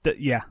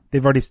 they've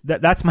already,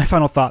 that's my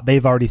final thought.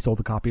 They've already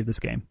sold a copy of this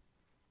game.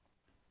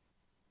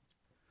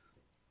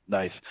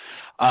 Nice.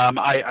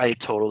 I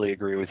totally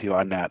agree with you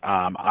on that.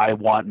 I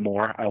want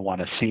more. I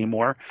want to see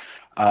more.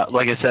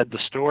 Like I said, the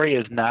story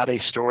is not a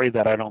story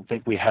that I don't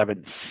think we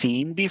haven't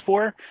seen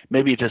before.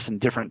 Maybe just in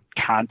different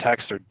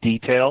context or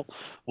detail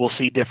we'll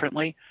see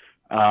differently.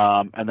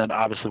 And then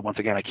obviously, once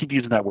again, I keep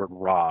using that word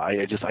raw.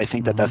 I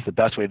think that that's the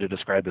best way to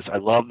describe this. I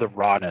love the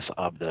rawness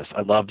of this.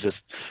 I love just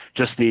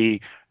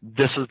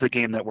this is the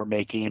game that we're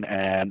making,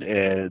 and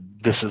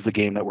this is the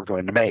game that we're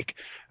going to make.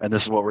 And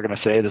this is what we're going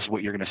to say. This is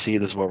what you're going to see.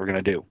 This is what we're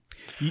going to do.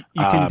 You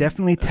can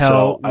definitely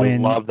tell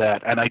when... I love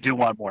that, and I do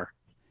want more.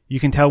 You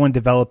can tell when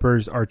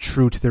developers are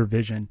true to their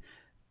vision.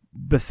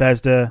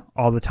 Bethesda,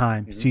 all the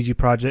time. Mm-hmm.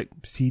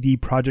 CD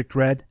Projekt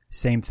Red,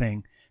 same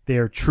thing. They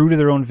are true to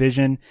their own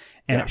vision,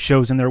 and it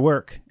shows in their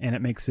work, and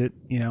it makes it,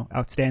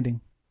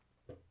 outstanding.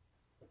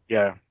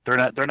 Yeah, they're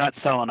not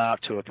selling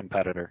out to a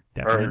competitor.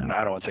 Definitely not.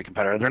 I don't want to say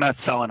competitor. They're not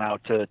selling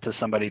out to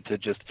somebody to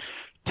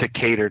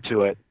cater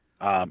to it.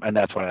 And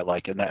that's what I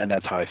like, and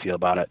that's how I feel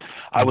about it.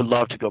 I would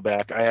love to go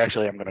back. I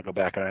actually am going to go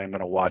back, and I'm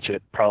going to watch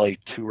it probably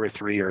 2 or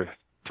 3 or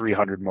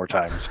 300 more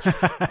times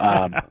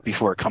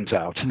before it comes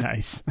out.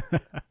 Nice.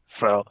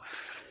 So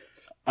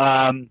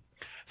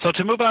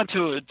to move on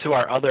to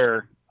our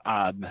other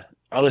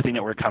thing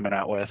that we're coming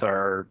out with,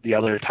 or the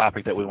other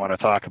topic that we want to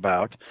talk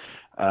about,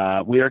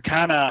 we are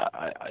kind of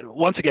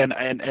once again,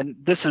 and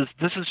this is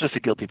just a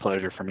guilty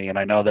pleasure for me, and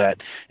I know that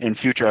in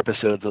future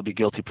episodes there'll be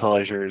guilty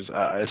pleasures,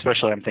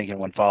 especially I'm thinking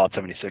when Fallout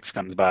 76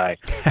 comes by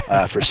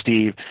for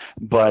Steve.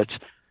 But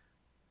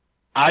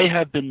I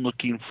have been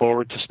looking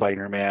forward to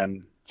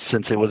Spider-Man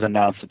since it was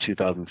announced in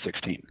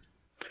 2016.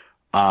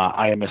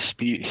 I am a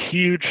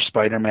huge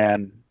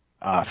Spider-Man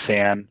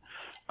fan.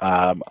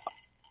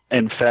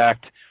 In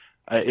fact,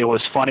 it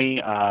was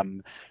funny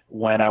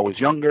when I was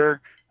younger.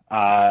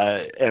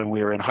 And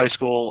we were in high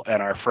school,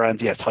 and our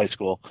friends, high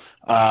school,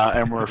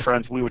 and we were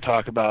friends, we would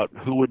talk about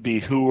who would be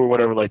who or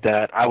whatever like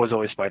that. I was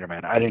always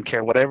Spider-Man. I didn't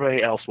care what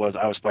everybody else was.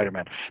 I was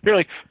Spider-Man. They're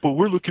like, but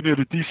we're looking at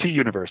a DC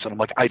universe. And I'm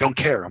like, I don't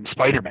care. I'm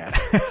Spider-Man.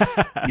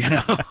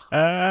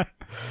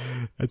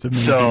 That's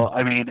amazing. So,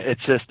 I mean,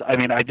 it's just,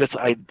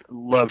 I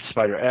love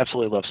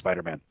absolutely love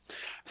Spider-Man.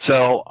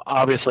 So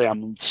obviously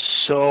I'm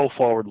so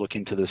forward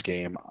looking to this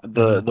game.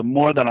 The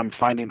more that I'm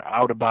finding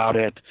out about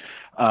it,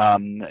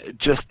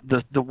 just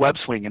the web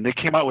swinging. They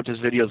came out with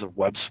just videos of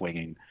web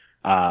swinging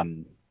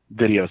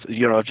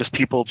videos, just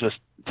people just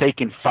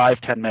taking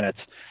 5-10 minutes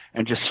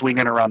and just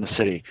swinging around the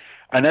city.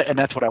 And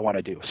that's what I want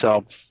to do.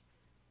 So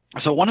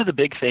one of the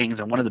big things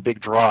and one of the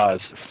big draws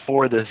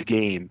for this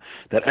game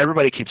that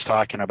everybody keeps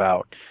talking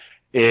about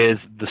is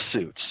the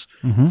suits.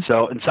 Mm-hmm.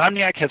 So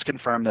Insomniac has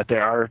confirmed that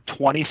there are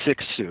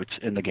 26 suits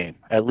in the game,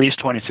 at least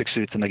 26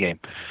 suits in the game.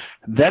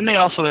 Then they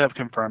also have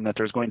confirmed that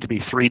there's going to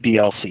be 3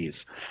 DLCs.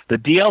 The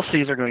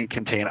DLCs are going to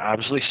contain,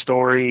 obviously,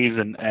 stories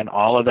and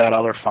all of that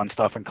other fun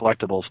stuff and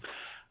collectibles,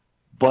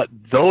 but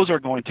those are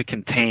going to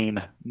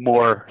contain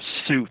more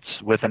suits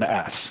with an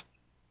S.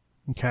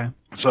 Okay.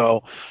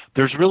 So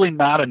there's really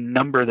not a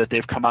number that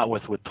they've come out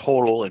with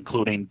total,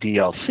 including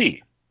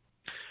DLC.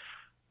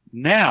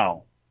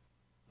 Now,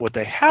 what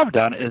they have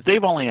done is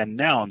they've only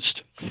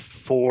announced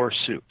 4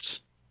 suits.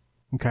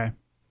 Okay.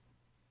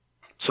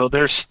 So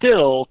there's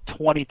still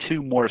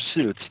 22 more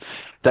suits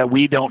that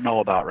we don't know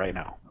about right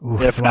now,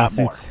 if not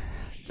more.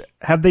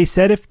 Have they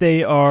said if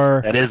they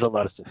are... That is a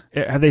lot of suits.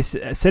 Have they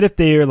said if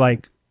they are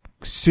like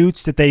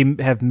suits that they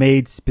have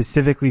made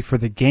specifically for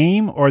the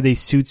game, or are they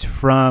suits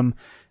from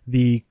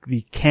the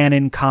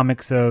canon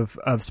comics of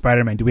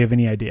Spider-Man? Do we have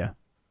any idea?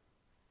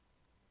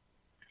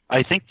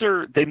 I think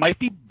they might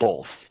be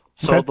both.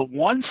 So the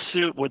one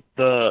suit with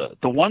the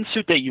one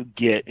suit that you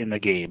get in the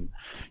game,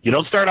 you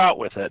don't start out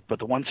with it, but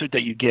the one suit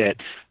that you get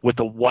with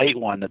the white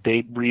one that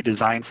they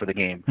redesigned for the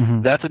game,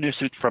 that's a new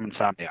suit from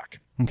Insomniac.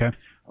 Okay.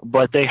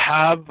 But they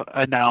have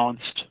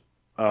announced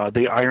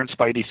the Iron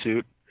Spidey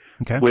suit,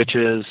 which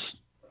is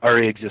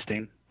already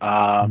existing.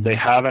 They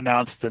have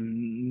announced the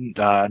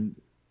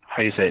how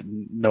do you say it?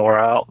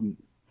 Noir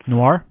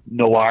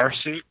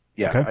suit.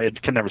 Yeah, Okay. I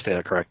can never say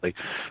that correctly.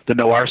 The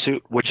Noir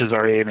suit, which is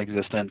already in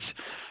existence.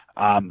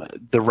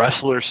 The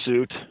wrestler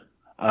suit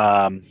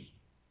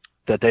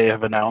that they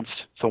have announced,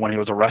 so when he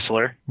was a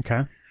wrestler.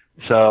 Okay.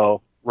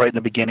 So right in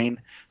the beginning.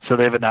 So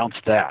they've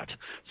announced that.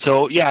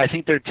 So, yeah, I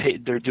think they're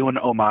doing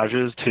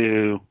homages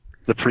to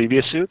the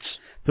previous suits.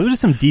 Those are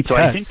just some deep so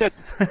cuts.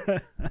 I think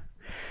that,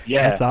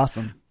 yeah. That's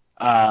awesome.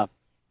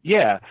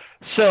 Yeah.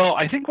 So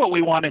I think what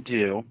we want to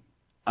do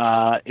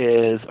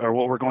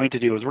what we're going to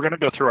do is we're going to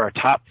go through our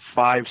top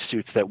 5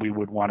 suits that we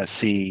would want to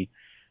see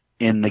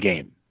in the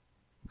game.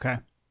 Okay.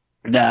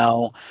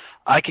 Now,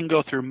 I can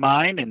go through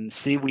mine and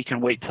see if we can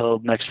wait till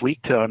next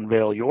week to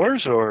unveil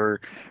yours,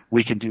 or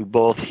we can do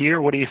both here.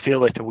 What do you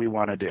feel like that we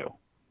want to do?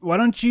 Why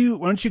don't you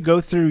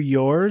go through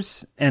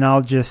yours, and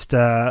I'll just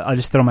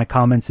throw my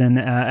comments in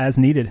as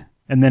needed,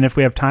 and then if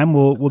we have time,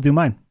 we'll do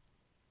mine.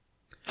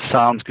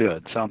 Sounds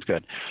good.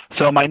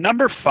 So my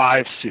number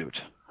 5 suit,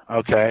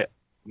 okay,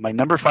 my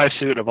number 5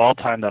 suit of all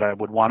time that I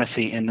would want to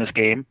see in this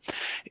game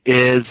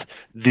is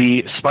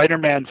the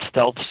Spider-Man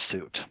stealth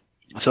suit.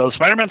 So the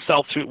Spider-Man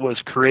stealth suit was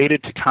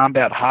created to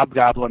combat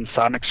Hobgoblin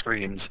sonic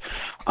screams,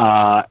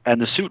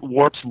 and the suit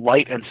warps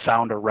light and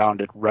sound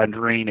around it,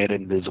 rendering it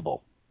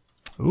invisible.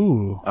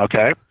 Ooh.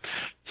 Okay.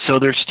 So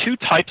there's 2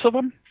 types of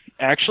them,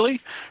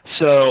 actually.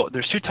 So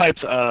there's 2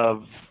 types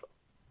of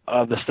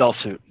the stealth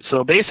suit.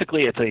 So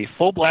basically it's a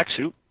full black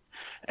suit,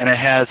 and it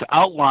has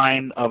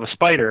outline of a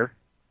spider,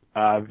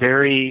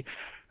 very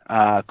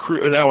I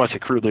don't want to say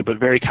crudely, but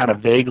very kind of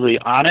vaguely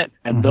on it,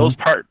 and those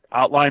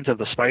outlines of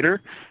the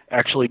spider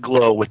actually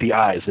glow with the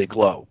eyes. They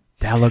glow.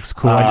 That looks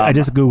cool. I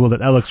just Googled it.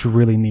 That looks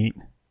really neat.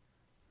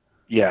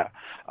 Yeah.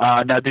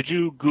 Now, did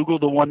you Google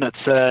the one that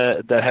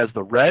has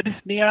the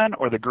red neon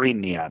or the green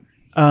neon?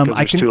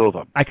 There's 2 of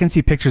them. I can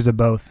see pictures of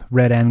both,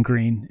 red and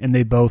green, and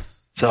they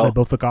both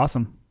look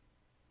awesome.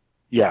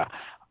 Yeah.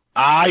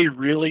 I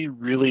really,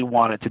 really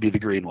want it to be the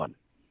green one.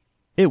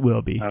 It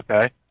will be.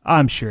 Okay.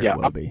 I'm sure it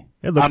will be.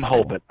 It looks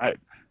cool. Hoping.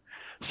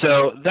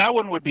 So that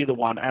one would be the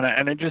one,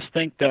 and I just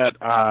think that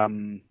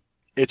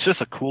it's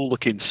just a cool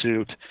looking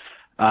suit.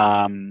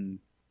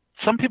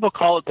 Some people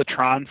call it the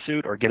Tron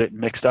suit or get it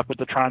mixed up with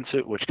the Tron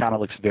suit, which kind of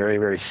looks very,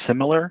 very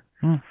similar.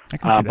 I can see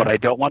but that. I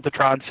don't want the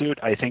Tron suit.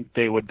 I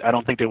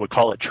don't think they would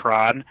call it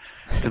Tron,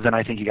 because then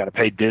I think you got to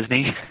pay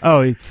Disney.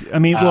 Oh,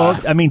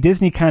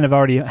 Disney kind of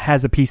already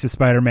has a piece of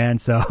Spider-Man,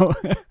 so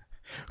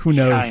who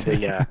knows? Kinda,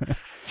 yeah.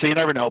 So you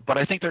never know, but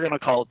I think they're going to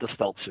call it the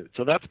stealth suit.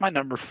 So that's my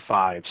number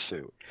 5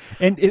 suit.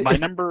 And if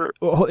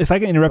I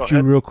can interrupt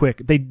you real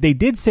quick, they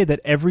did say that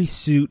every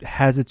suit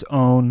has its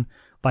own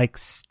like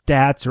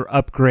stats or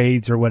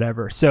upgrades or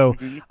whatever. So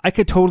I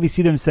could totally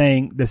see them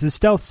saying this is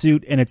stealth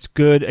suit and it's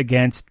good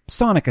against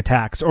sonic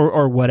attacks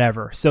or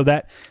whatever. So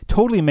that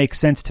totally makes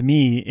sense to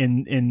me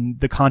in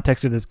the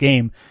context of this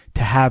game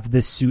to have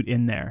this suit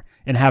in there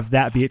and have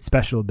that be its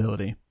special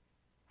ability.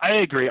 I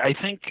agree. I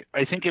think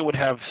it would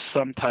have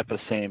some type of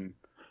same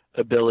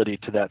ability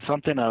to that,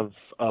 something of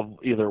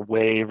either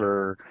wave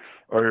or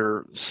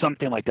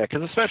something like that.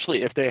 Because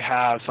especially if they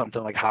have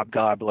something like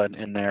Hobgoblin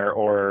in there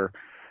or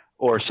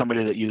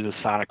somebody that uses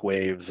sonic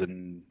waves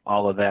and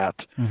all of that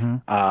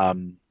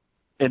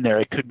in there,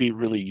 it could be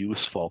really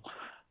useful.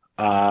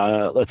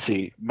 Let's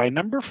see. My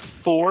number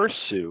 4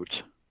 suit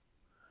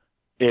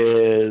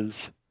is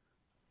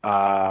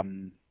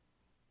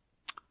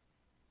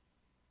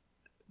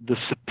the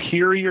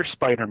Superior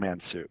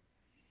Spider-Man suit.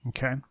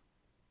 Okay.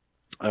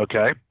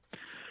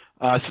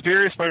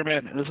 Superior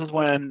Spider-Man, this is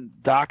when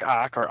Doc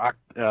Ock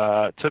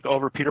took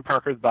over Peter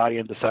Parker's body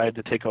and decided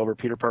to take over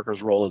Peter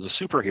Parker's role as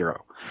a superhero,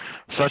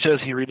 such as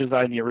he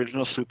redesigned the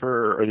original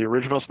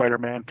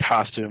Spider-Man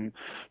costume,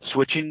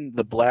 switching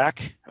the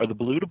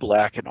blue to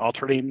black and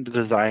altering the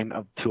design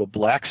to a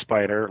black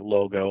spider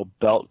logo,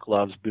 belt,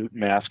 gloves, boot,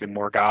 mask, and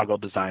more goggle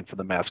design for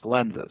the mask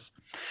lenses.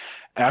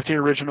 After the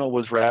original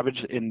was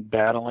ravaged in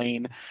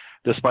battling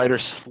the Spider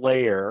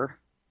Slayer,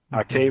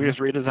 Octavius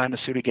redesigned the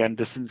suit again,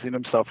 distancing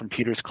himself from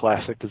Peter's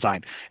classic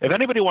design. If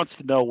anybody wants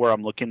to know where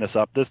I'm looking this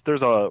up,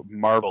 there's a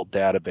Marvel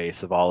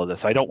database of all of this.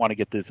 I don't want to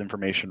get this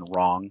information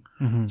wrong,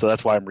 so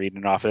that's why I'm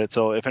reading off of it.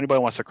 So if anybody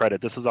wants to credit,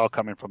 this is all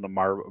coming from the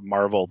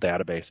Marvel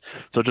database.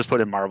 So just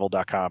put in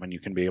marvel.com and you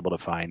can be able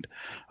to find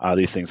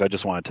these things. I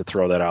just wanted to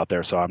throw that out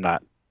there, so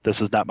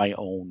this is not my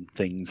own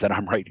things that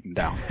I'm writing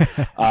down.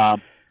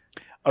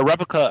 A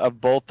replica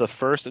of both the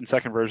first and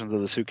second versions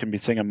of the suit can be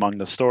seen among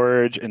the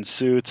storage and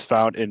suits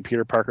found in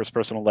Peter Parker's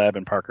personal lab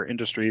in Parker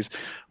Industries.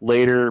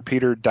 Later,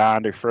 Peter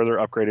donned a further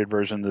upgraded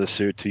version of the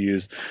suit to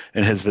use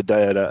in his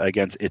vendetta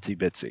against Itsy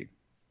Bitsy.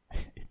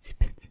 Itsy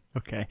Bitsy.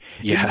 Okay.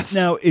 Yes.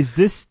 Now, does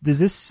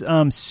this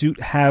suit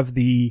have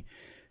the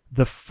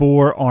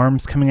 4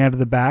 arms coming out of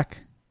the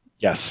back?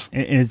 Yes.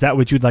 And is that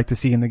what you'd like to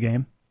see in the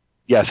game?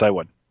 Yes, I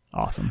would.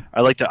 Awesome.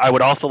 I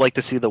would also like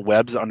to see the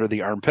webs under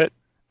the armpit.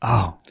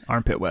 Oh,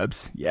 armpit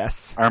webs.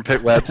 Yes.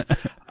 Armpit webs.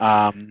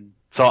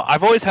 So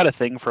I've always had a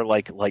thing for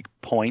like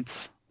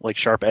points, like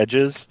sharp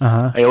edges.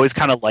 I always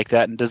kind of like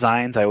that in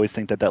designs. I always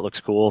think that looks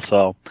cool.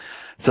 So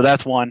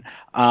that's one.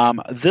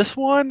 This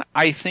one,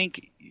 I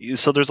think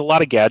so there's a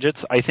lot of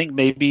gadgets. I think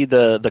maybe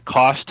the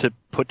cost to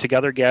put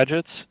together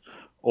gadgets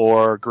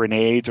or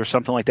grenades or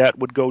something like that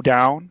would go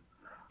down.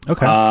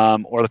 Okay.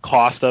 Or the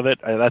cost of it.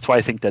 That's why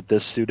I think that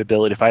this suit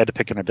ability, if I had to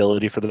pick an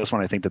ability for this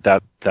one, I think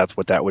that's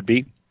what that would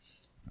be.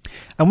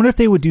 I wonder if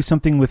they would do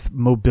something with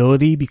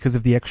mobility because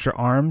of the extra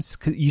arms.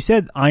 'Cause you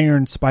said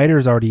Iron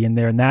Spider's already in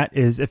there, and that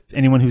is, if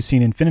anyone who's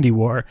seen Infinity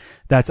War,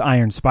 that's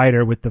Iron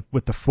Spider with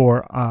the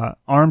four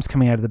arms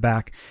coming out of the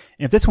back.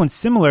 And if this one's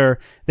similar,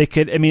 they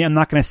could. I mean, I'm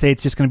not going to say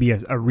it's just going to be a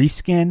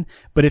reskin,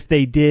 but if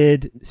they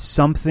did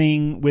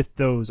something with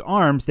those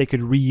arms, they could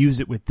reuse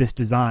it with this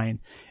design.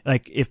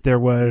 Like if there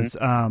was,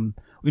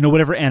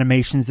 whatever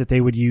animations that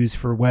they would use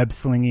for web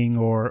slinging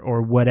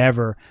or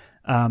whatever,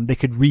 they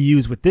could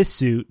reuse with this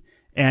suit.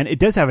 And it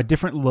does have a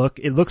different look.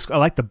 It looks, I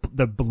like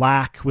the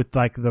black with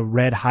like the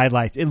red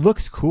highlights. It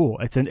looks cool.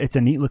 It's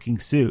a neat looking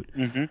suit.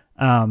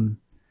 Mm-hmm.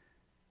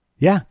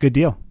 Yeah, good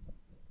deal.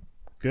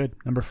 Good.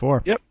 Number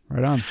 4. Yep.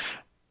 Right on.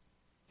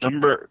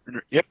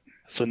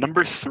 So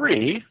number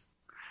 3,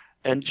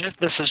 and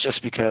this is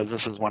just because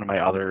this is one of my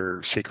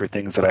other secret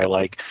things that I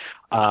like.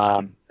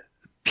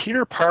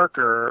 Peter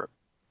Parker,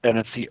 and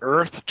it's the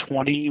Earth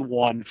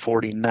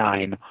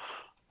 2149,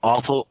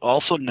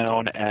 also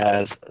known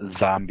as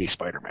Zombie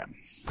Spider-Man.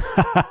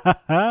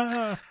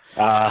 All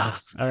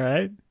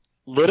right.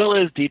 Little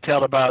is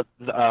detailed about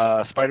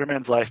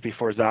Spider-Man's life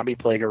before zombie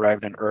plague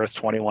arrived in Earth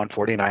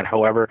 2149.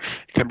 However,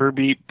 it can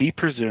be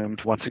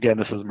presumed, once again,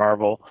 this is the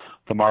Marvel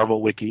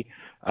Wiki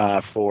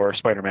for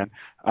Spider-Man,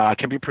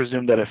 can be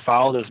presumed that it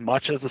followed as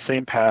much as the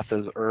same path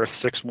as Earth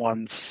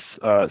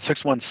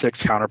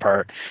 616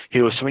 counterpart.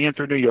 He was swinging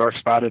through New York,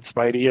 Spidey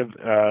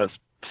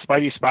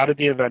spotted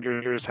the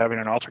Avengers having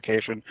an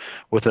altercation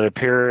with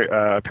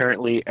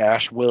apparently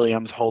Ash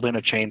Williams holding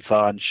a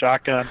chainsaw and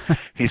shotgun.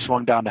 He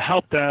swung down to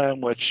help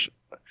them, at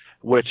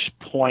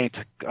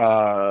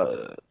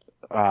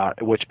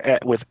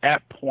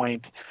that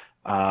point,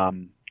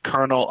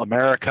 Colonel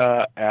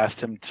America asked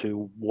him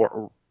to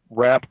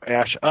wrap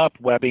Ash up,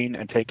 webbing,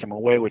 and take him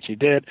away, which he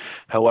did.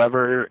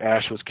 However,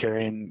 Ash was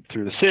carrying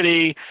through the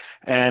city,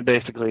 and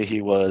basically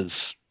he was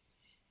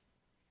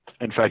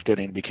infected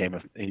and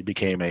he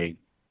became a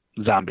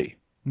zombie.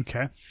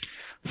 Okay.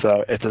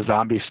 So it's a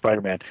zombie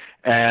Spider-Man,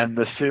 and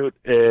the suit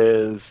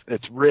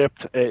it's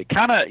ripped. It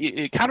kind of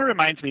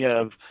reminds me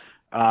of.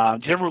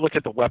 Do you ever look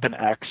at the Weapon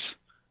X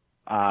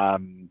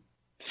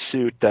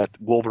suit that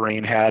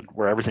Wolverine had,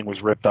 where everything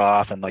was ripped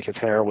off and like his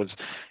hair was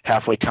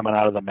halfway coming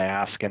out of the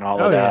mask and all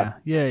of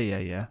that? Yeah.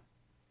 Yeah.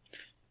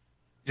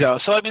 So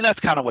I mean, that's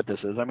kind of what this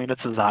is. I mean,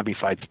 it's a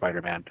zombie-fied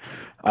Spider-Man.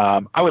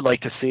 I would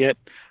like to see it.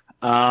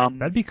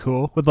 That'd be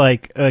cool with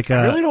like I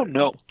really don't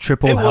know.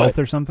 Triple health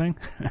or something.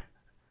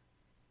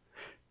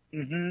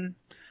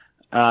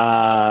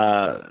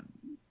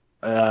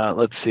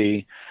 Let's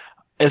see.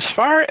 As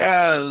far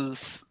as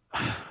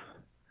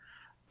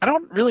I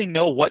don't really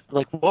know what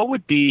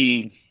would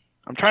be.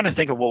 I'm trying to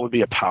think of what would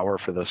be a power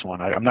for this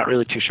one. I'm not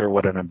really too sure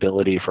what an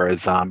ability for a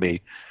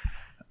zombie.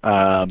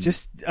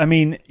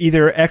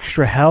 Either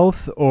extra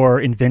health or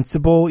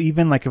invincible.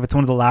 Even like if it's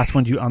one of the last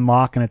ones you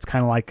unlock, and it's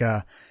kind of like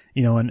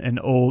an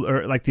old,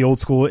 or like the old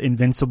school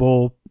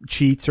invincible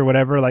cheats or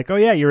whatever. Like, oh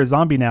yeah, you're a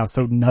zombie now,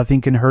 so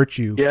nothing can hurt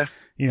you. Yeah.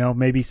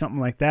 Maybe something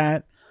like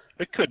that.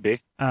 It could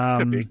be.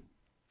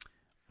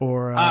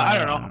 Or I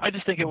don't know. I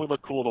just think it would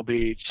look cool to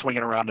be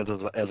swinging around as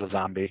a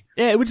zombie.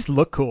 Yeah, it would just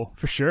look cool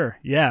for sure.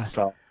 Yeah.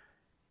 So.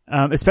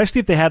 Especially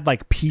if they had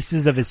like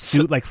pieces of his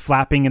suit like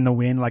flapping in the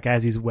wind, like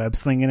as he's web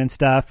slinging and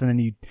stuff, and then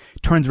he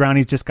turns around,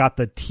 he's just got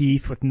the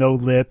teeth with no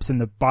lips and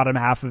the bottom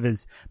half of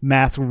his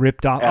mask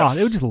ripped off. Oh,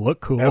 it would just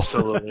look cool.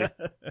 Absolutely.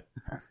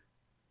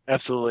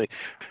 Absolutely.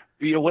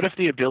 What if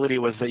the ability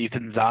was that you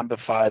can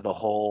zombify the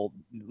whole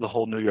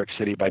New York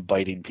City by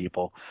biting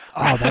people?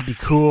 Oh, that'd be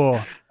cool.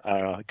 I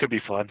don't know. It could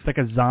be fun. It's like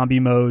a zombie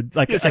mode,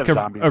 like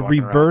a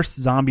reverse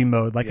zombie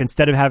mode. Like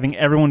instead of having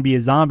everyone be a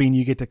zombie and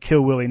you get to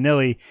kill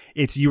willy-nilly,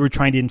 it's you were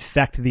trying to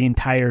infect the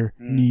entire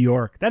New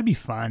York. That'd be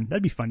fun.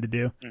 That'd be fun to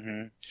do.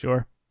 Mm-hmm.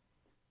 Sure.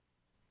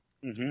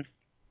 Mm-hmm.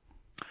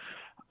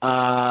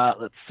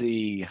 Let's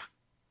see.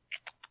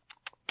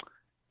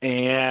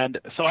 And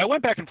so I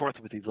went back and forth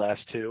with these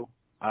last two.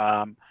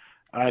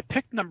 I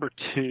picked number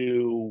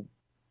 2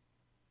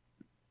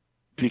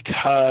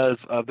 because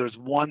there's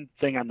one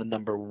thing on the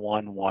number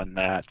one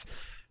that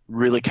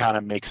really kind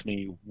of makes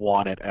me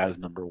want it as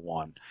number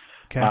 1.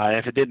 Okay.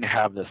 If it didn't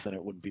have this, then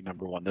it wouldn't be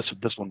number 1. This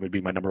one would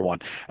be my number 1,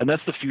 and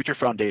that's the Future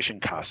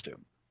Foundation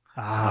costume.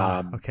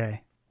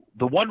 Okay.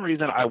 The one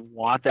reason I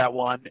want that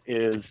one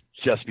is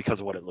just because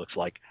of what it looks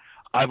like.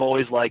 I've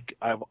always liked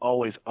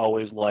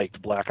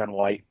black on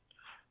white,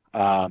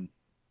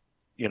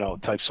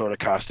 type sort of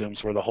costumes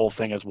where the whole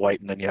thing is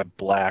white and then you have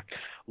black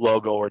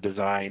logo or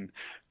design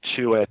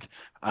to it.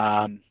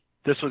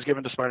 This was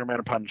given to Spider-Man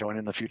upon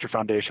joining the Future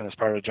Foundation as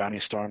part of Johnny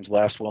Storm's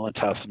last will and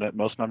testament.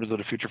 Most members of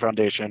the Future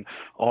Foundation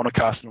own a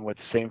costume with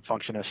the same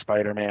function as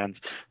Spider-Man's.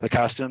 The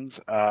costumes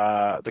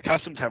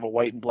have a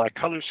white and black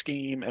color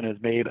scheme and is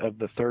made of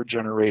the 3rd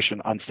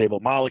generation unstable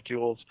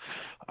molecules.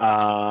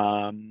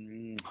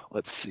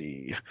 Let's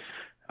see.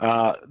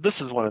 This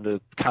is one of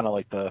the kind of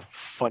like the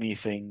funny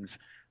things.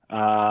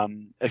 A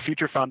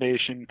Future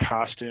Foundation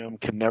costume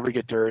can never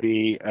get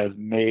dirty as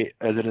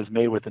it is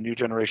made with a new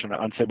generation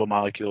of unstable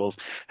molecules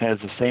and has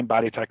the same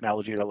body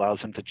technology that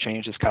allows him to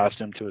change his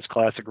costume to his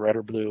classic red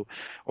or blue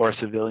or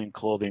civilian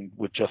clothing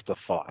with just a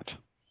thought.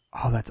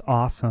 Oh, that's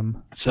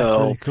awesome. So, that's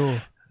really cool.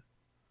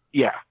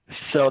 Yeah.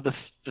 So the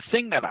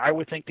thing that I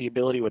would think the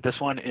ability with this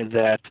one is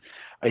that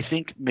I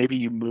think maybe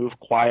you move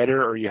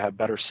quieter or you have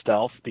better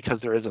stealth because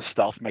there is a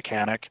stealth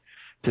mechanic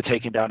to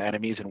taking down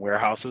enemies in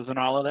warehouses and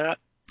all of that.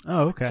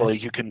 Oh, okay. So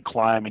you can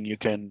climb and you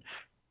can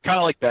kind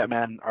of like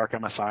Batman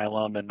Arkham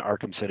Asylum and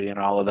Arkham City and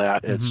all of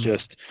that. Mm-hmm. It's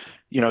just,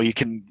 you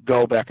can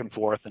go back and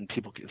forth and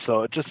people can,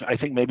 so I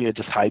think maybe it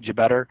just hides you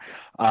better.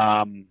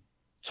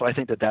 So I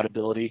think that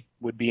ability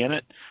would be in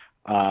it.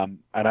 And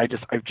I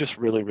just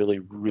really, really,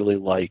 really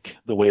like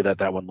the way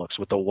that one looks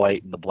with the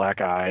white and the black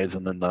eyes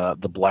and then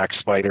the black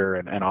spider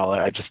and all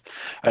that. I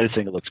just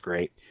think it looks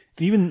great.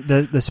 Even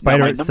the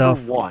spider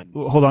itself.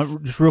 Hold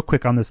on, just real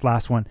quick on this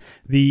last one.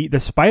 The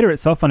spider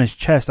itself on his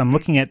chest, I'm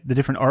looking at the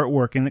different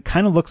artwork and it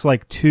kind of looks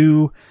like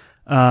 2,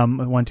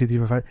 1, 2, 3,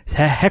 4, 5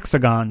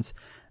 hexagons,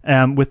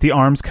 with the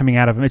arms coming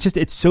out of him.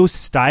 It's so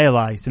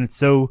stylized and it's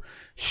so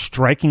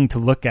striking to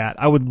look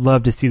at. I would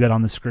love to see that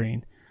on the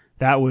screen.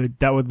 That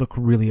would look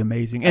really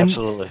amazing. And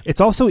absolutely. It's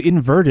also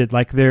inverted.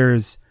 Like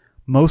there's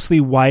mostly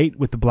white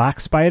with the black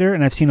spider,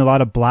 and I've seen a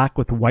lot of black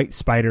with the white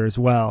spider as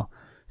well.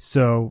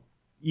 So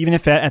even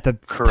if at the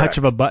Correct. touch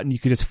of a button you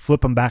could just flip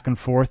them back and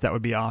forth, that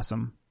would be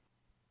awesome.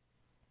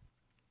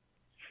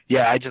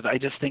 Yeah, I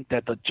just think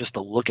that the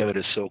look of it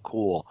is so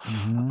cool.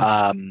 Mm-hmm.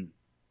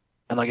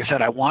 And like I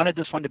said, I wanted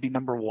this one to be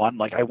number 1.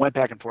 Like I went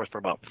back and forth for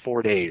about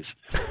 4 days,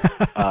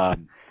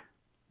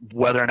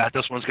 whether or not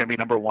this one's going to be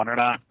number 1 or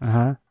not.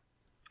 Uh-huh.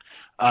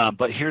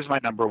 But here's my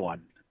number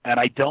 1. And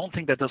I don't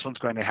think that this one's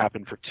going to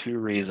happen for 2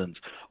 reasons.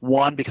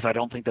 1, because I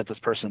don't think that this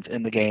person's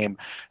in the game.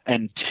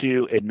 And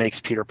 2, it makes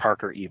Peter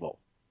Parker evil.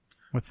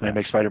 What's that? It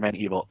makes Spider-Man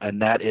evil.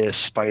 And that is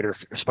Spider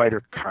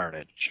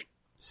Carnage.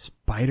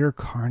 Spider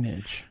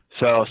Carnage.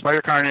 So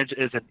Spider Carnage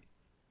is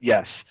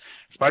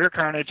Spider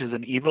Carnage is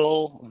an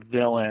evil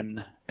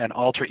villain and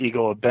alter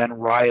ego of Ben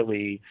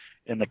Reilly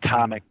in the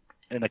comics,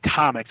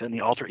 and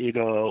the alter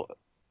ego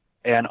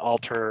and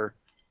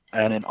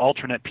an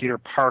alternate Peter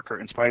Parker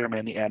in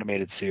Spider-Man the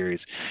Animated Series.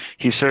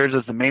 He serves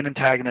as the main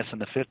antagonist in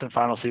the 5th and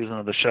final season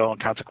of the show,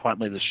 and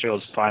consequently the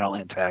show's final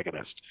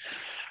antagonist.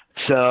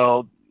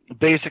 So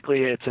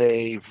basically it's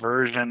a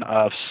version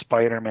of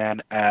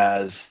Spider-Man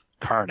as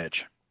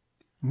Carnage.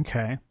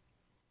 Okay.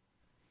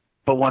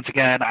 But once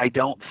again, I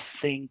don't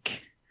think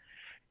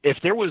if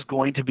there was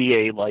going to be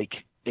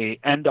a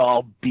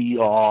end-all,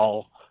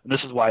 be-all, and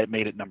this is why it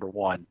made it number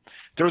 1,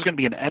 there was going to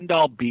be an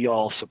end-all,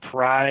 be-all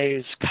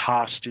surprise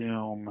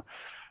costume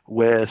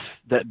with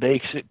that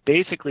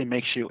basically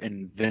makes you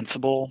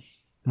invincible,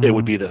 mm-hmm. It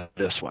would be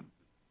this one.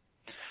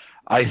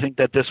 I think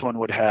that this one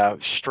would have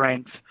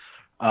strength,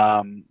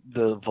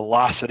 the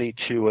velocity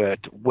to it,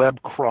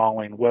 web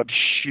crawling, web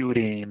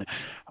shooting,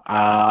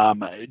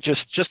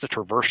 just a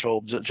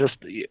traversal,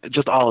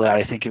 just all of that.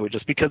 I think it would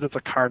just because it's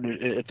a Carnage,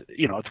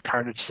 it's a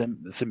Carnage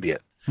symbiote.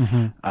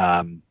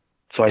 Mm-hmm.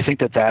 So I think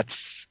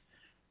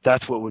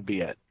that's what would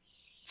be it.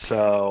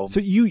 So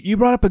you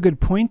brought up a good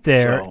point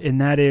there,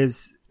 and that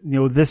is,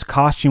 this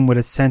costume would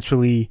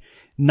essentially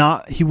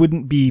he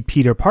wouldn't be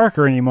Peter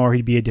Parker anymore.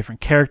 He'd be a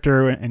different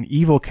character, an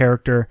evil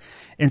character.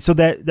 And so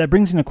that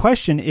brings into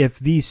question if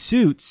these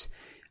suits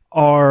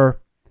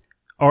are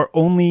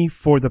only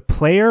for the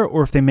player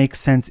or if they make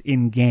sense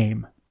in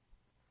game.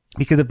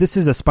 Because if this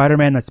is a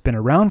Spider-Man that's been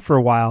around for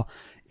a while,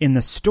 in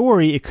the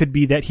story, it could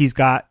be that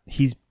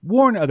he's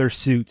worn other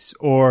suits,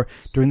 or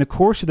during the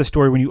course of the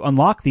story, when you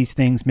unlock these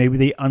things, maybe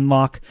they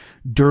unlock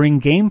during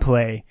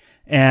gameplay.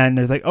 And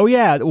there's like, oh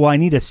yeah, well, I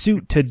need a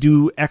suit to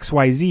do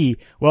XYZ.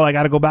 Well, I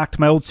got to go back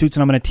to my old suits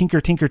and I'm going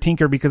to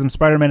tinker because I'm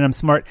Spider-Man and I'm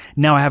smart.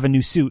 Now I have a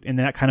new suit, and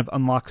then that kind of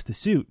unlocks the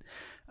suit.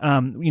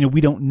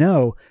 We don't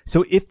know.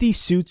 So if these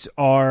suits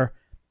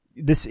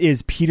this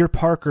is Peter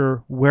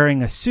Parker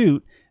wearing a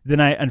suit, then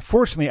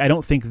unfortunately, I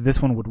don't think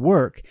this one would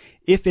work.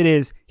 If it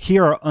is,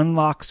 here are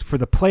unlocks for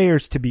the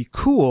players to be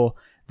cool,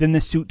 then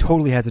the suit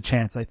totally has a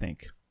chance, I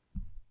think.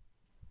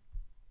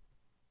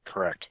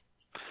 Correct.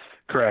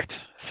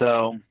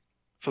 So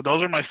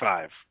those are my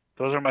 5.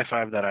 Those are my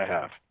 5 that I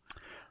have.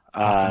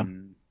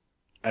 Awesome.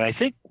 And I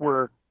think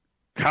we're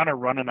kind of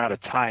running out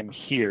of time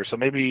here. So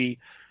maybe,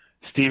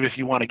 Steve, if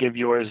you want to give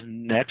yours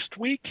next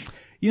week.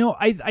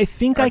 I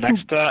think I can.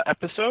 Next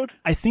episode?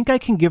 I think I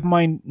can give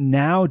mine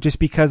now just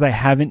because I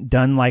haven't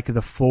done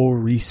the full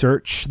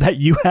research that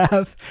you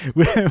have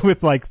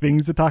with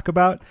things to talk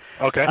about.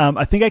 Okay.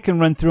 I think I can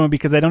run through them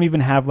because I don't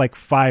even have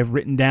 5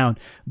 written down.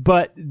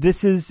 But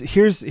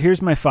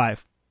here's my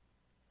 5.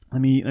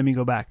 Let me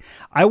go back.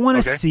 I want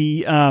to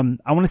see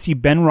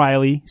Ben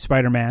Reilly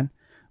Spider-Man,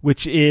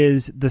 which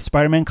is the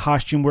Spider-Man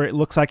costume where it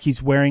looks like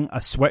he's wearing a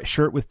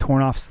sweatshirt with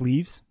torn off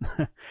sleeves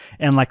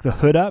and the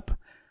hood up.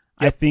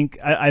 Yep. I think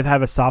I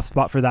have a soft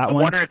spot for that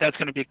one. I wonder if that's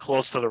going to be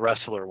close to the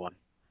wrestler one.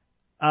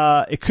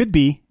 It could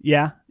be.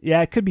 Yeah.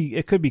 Yeah, it could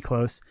be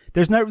close.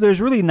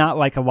 There's really not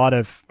like a lot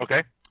of.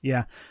 Okay.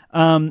 Yeah.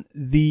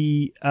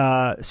 The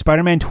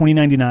Spider-Man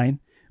 2099,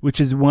 which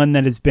is one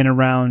that has been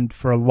around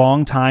for a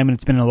long time, and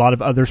it's been in a lot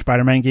of other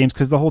Spider-Man games,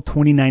 because the whole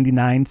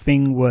 2099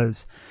 thing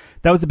was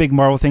a big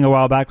Marvel thing a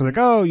while back. It was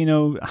like,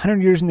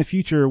 100 years in the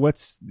future,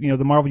 what's,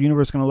 the Marvel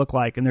universe going to look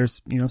like? And there's,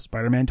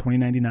 Spider-Man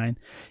 2099.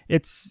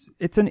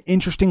 It's an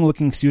interesting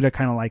looking suit. I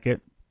kind of like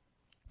it.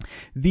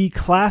 The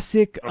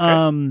classic,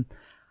 okay.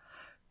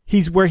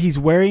 He's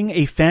wearing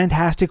a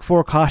Fantastic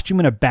Four costume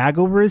and a bag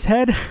over his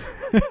head.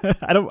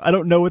 I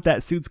don't know what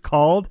that suit's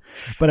called,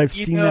 but I've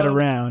seen that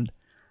around.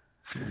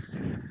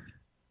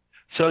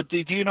 So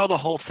do you know the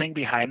whole thing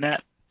behind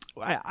that?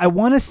 I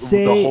want to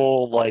say the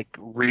whole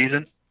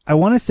reason. I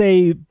want to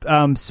say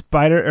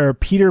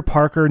Peter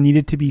Parker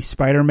needed to be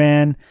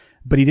Spider-Man,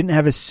 but he didn't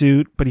have a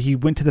suit. But he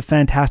went to the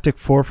Fantastic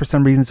Four for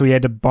some reason, so he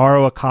had to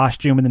borrow a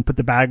costume and then put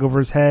the bag over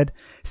his head.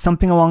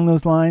 Something along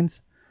those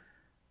lines.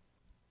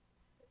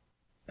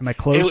 Am I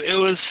close? It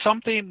was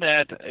something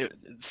that.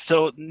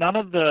 So none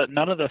of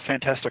the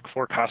Fantastic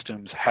Four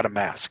costumes had a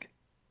mask.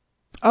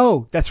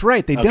 Oh, that's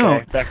right. They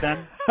don't back then.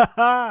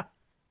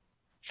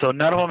 So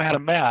none of them had a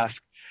mask,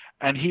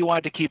 and he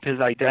wanted to keep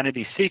his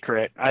identity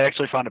secret. I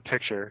actually found a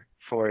picture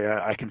for you.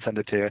 I can send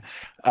it to you.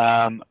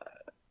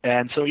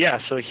 And so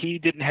he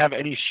didn't have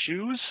any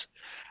shoes,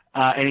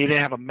 and he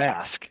didn't have a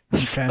mask.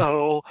 Okay.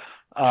 So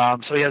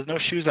he has no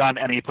shoes on,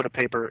 and he put a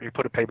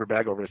paper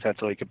bag over his head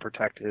so he could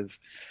protect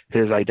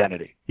his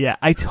identity. Yeah,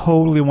 I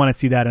totally want to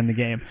see that in the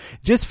game,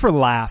 just for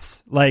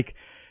laughs.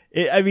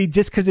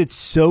 Just because it's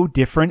so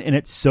different and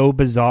it's so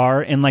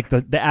bizarre, and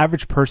the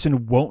average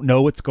person won't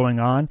know what's going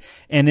on.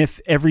 And if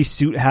every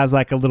suit has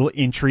a little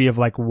entry of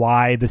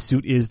why the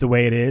suit is the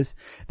way it is,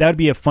 that would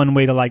be a fun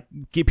way to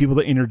get people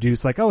to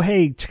introduce oh,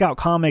 hey, check out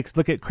comics.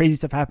 Look at crazy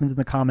stuff happens in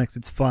the comics.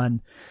 It's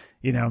fun,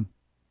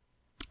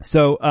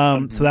 So,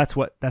 so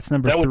that's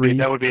number 3.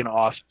 That would be an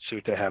awesome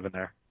suit to have in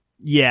there.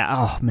 Yeah.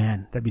 Oh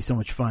man, that'd be so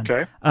much fun.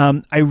 Okay.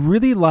 I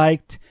really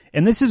liked,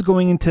 and this is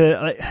going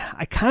into,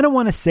 I kind of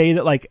want to say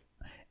that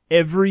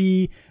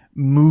every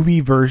movie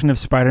version of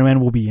Spider-Man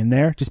will be in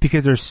there, just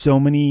because there's so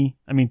many,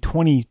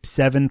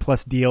 27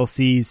 plus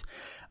DLCs.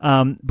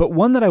 But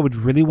one that I would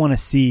really want to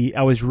see,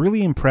 I was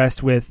really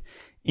impressed with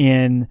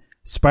in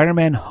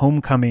Spider-Man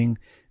Homecoming,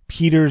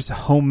 Peter's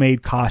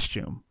homemade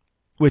costume,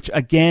 which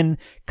again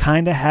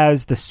kind of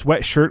has the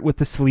sweatshirt with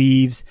the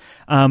sleeves.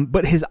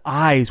 But his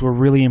eyes were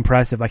really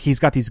impressive. He's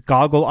got these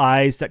goggle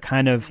eyes that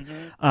kind of,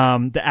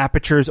 the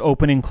apertures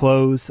open and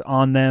close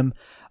on them.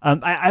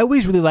 I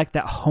always really like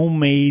that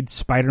homemade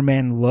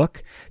Spider-Man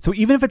look. So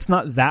even if it's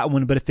not that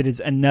one, but if it is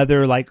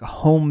another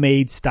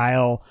homemade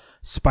style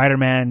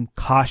Spider-Man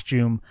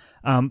costume,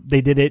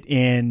 they did it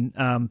in,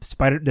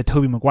 the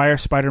Tobey Maguire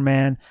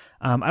Spider-Man.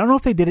 I don't know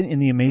if they did it in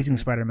the Amazing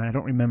Spider-Man. I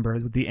don't remember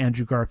the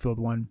Andrew Garfield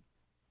one.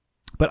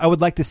 But I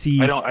would like to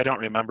see. I don't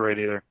remember it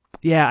either.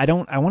 Yeah,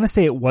 I want to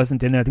say it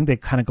wasn't in there. I think they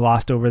kind of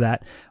glossed over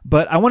that.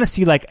 But I want to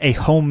see a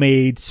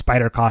homemade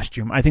spider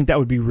costume. I think that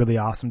would be really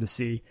awesome to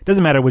see.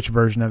 Doesn't matter which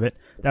version of it.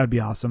 That would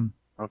be awesome.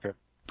 Okay.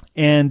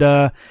 And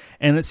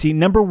let's see,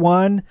 number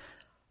 1.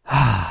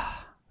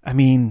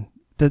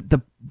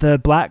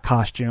 The black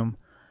costume.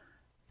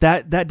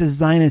 That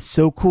design is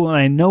so cool, and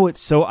I know it's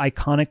so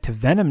iconic to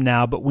Venom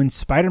now, but when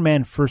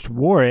Spider-Man first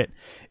wore it,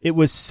 it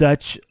was so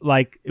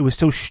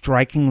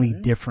strikingly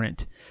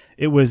different.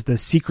 It was the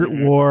Secret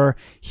War.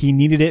 He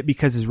needed it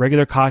because his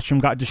regular costume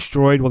got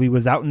destroyed while he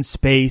was out in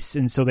space,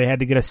 and so they had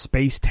to get a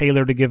space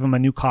tailor to give him a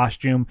new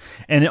costume.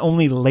 And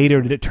only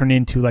later did it turn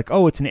into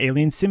it's an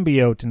alien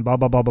symbiote and blah,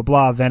 blah, blah, blah,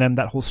 blah, Venom,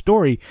 that whole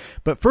story.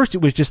 But first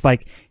it was just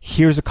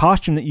here's a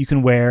costume that you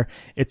can wear.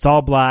 It's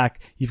all black.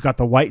 You've got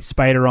the white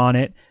spider on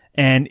it.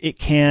 And it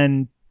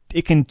can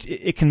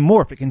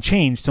morph, it can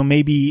change. So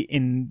maybe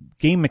in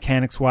game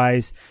mechanics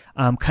wise,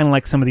 kind of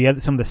like some of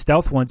the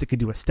stealth ones, it could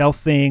do a stealth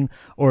thing,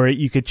 or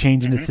you could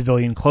change into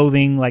civilian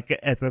clothing,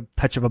 at the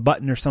touch of a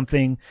button or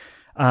something.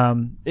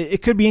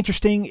 It could be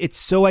interesting. It's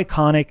so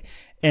iconic.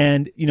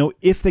 And,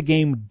 if the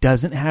game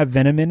doesn't have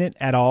Venom in it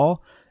at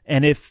all,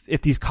 and if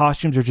these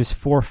costumes are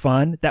just for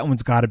fun, that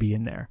one's gotta be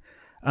in there.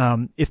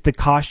 If the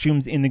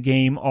costumes in the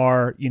game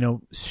are,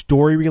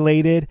 story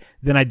related,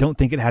 then I don't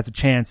think it has a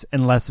chance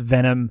unless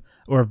Venom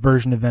or a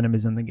version of Venom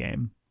is in the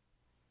game.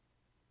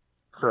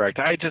 Correct.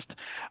 I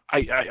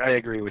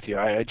agree with you.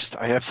 I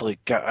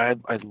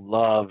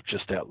love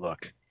just that look.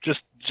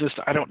 Just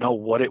I don't know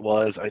what it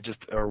was.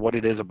 Or what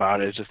it is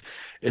about it.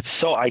 It's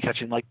so eye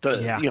catching.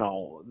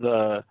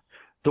 The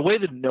way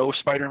the no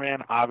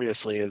Spider-Man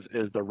obviously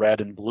is the red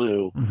and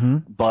blue,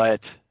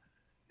 but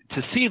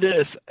to see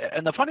this,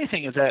 and the funny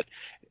thing is that,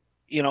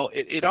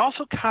 it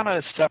also kind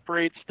of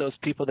separates those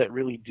people that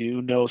really do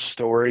know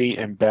story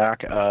and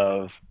back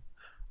of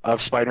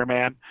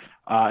Spider-Man,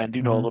 and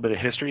do know a little bit of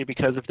history,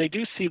 because if they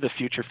do see the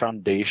Future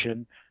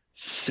Foundation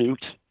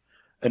suit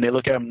and they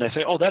look at him and they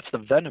say, oh, that's the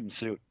Venom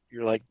suit,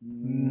 you're like,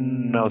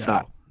 no, it's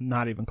not.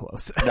 Not even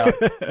close.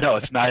 No,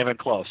 it's not even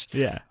close.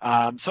 Yeah.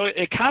 So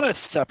it kind of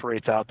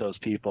separates out those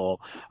people.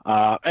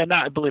 And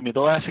not, believe me, the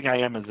last thing I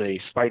am is a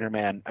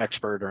Spider-Man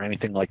expert or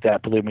anything like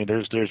that. Believe me,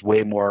 there's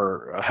way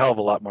more, a hell of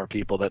a lot more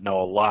people that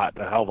know a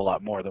hell of a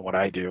lot more than what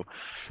I do.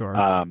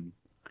 Sure.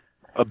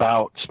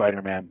 About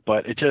Spider-Man,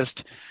 but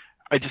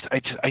I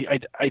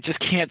just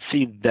can't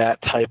see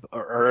that type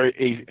or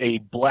a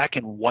black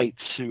and white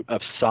suit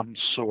of some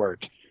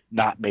sort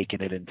not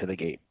making it into the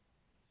game.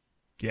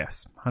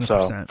 Yes,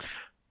 100%.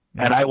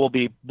 And I will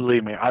be,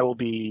 believe me,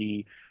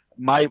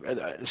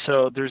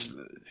 so there's,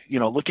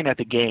 looking at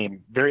the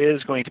game, there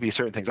is going to be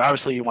certain things.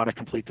 Obviously, you want to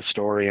complete the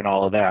story and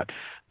all of that,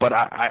 but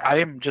I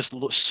am just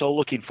so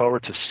looking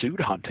forward to suit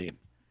hunting.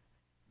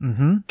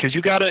 Because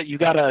you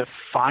gotta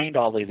find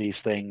all of these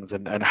things,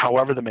 and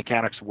however the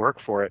mechanics work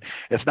for it.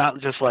 It's not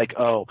just like,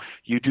 oh,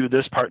 you do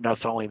this part, now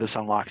suddenly this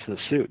unlocks the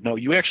suit. No,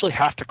 you actually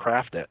have to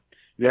craft it.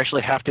 You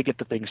actually have to get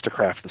the things to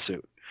craft the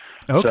suit.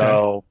 Okay.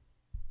 So,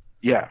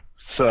 yeah.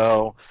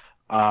 So,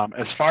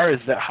 as far as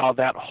how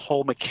that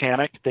whole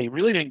mechanic, they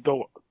really didn't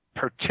go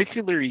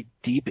particularly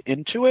deep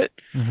into it,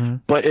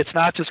 but it's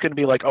not just going to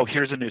be like, oh,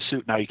 here's a new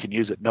suit, now you can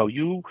use it. No,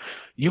 you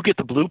get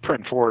the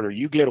blueprint for it, or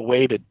you get a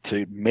way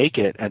to make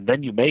it, and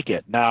then you make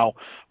it. Now,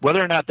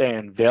 whether or not they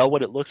unveil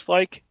what it looks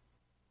like,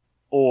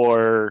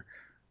 or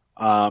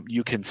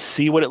you can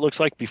see what it looks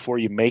like before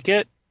you make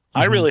it,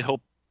 I really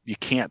hope you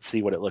can't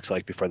see what it looks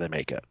like before they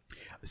make it.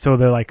 So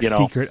they're like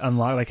secret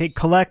unlock, like, hey,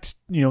 collect,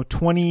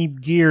 20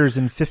 gears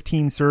and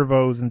 15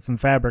 servos and some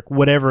fabric,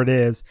 whatever it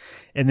is.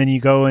 And then you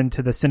go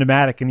into the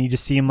cinematic and you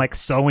just see him like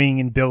sewing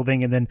and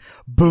building, and then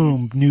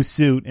boom, new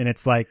suit. And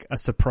it's like a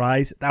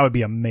surprise. That would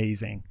be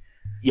amazing.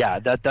 Yeah,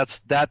 that's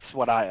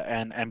what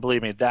and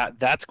believe me,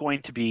 that's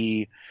going to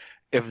be,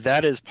 if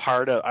that is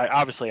part of,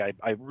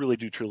 I really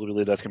do truly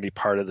believe that's going to be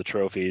part of the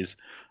trophies,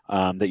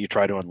 that you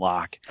try to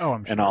unlock. Oh,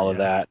 I'm sure. And all of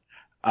that.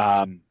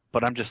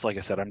 But I'm just, like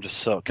I said, I'm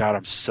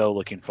so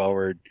looking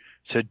forward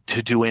to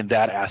doing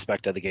that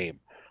aspect of the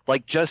game.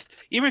 Like, just,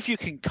 even if you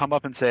can come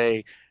up and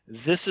say,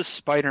 this is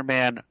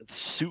Spider-Man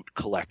suit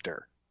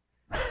collector,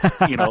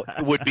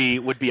 would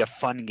be a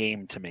fun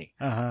game to me.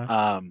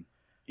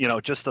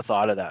 Just the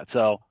thought of that.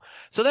 So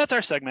that's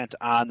our segment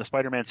on the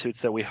Spider-Man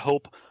suits that we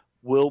hope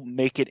will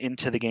make it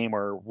into the game,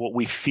 or what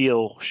we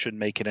feel should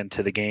make it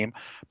into the game.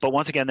 But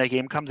once again, that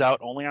game comes out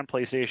only on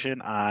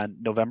PlayStation on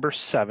November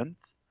 7th.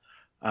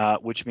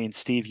 Which means,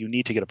 Steve, you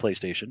need to get a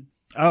PlayStation.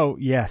 Oh,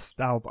 yes.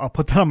 I'll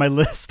put that on my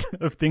list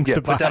of things to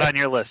buy. Put that on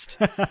your list.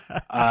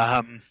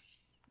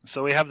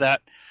 So we have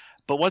that.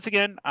 But once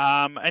again,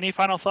 any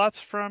final thoughts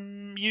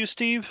from you,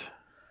 Steve,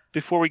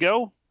 before we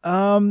go?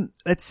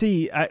 Let's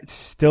see.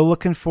 Still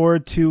looking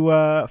forward to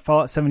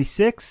Fallout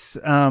 76.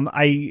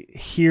 I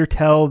hear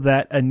tell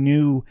that a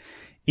new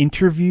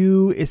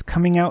interview is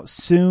coming out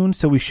soon,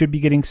 so we should be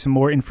getting some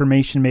more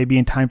information maybe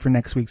in time for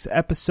next week's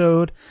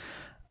episode.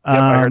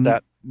 I heard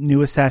that.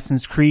 New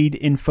Assassin's Creed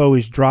info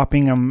is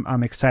dropping.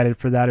 I'm excited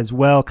for that as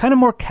well. Kind of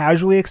more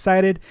casually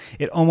excited.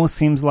 It almost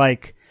seems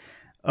like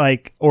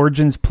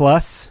Origins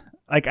Plus.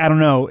 Like, I don't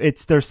know.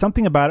 There's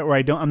something about it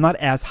where I'm not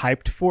as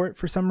hyped for it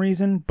for some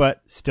reason,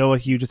 but still a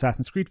huge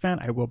Assassin's Creed fan.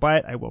 I will buy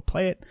it. I will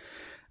play it.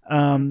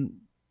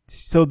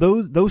 So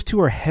those two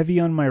are heavy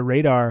on my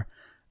radar.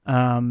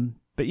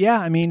 But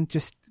yeah, I mean,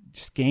 just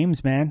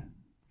games, man.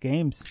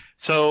 Games.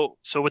 So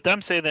with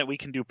them saying that we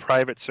can do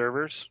private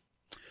servers,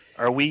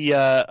 Are we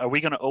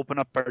going to open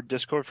up our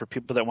Discord for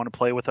people that want to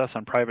play with us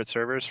on private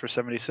servers for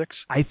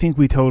 76? I think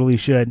we totally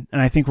should.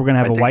 And I think we're going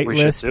to have a white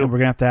list, and we're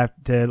going to have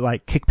to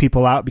like kick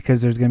people out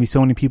because there's going to be so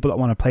many people that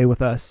want to play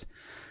with us.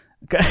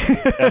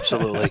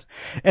 Absolutely.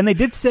 And they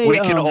did say we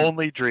can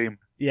only dream.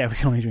 Yeah, we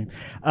can only dream.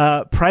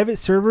 Private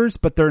servers,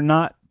 but they're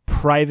not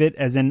private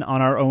as in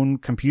on our own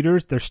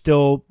computers. They're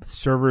still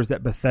servers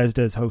that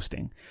Bethesda is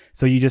hosting.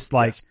 So you just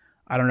yes.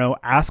 I don't know,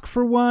 ask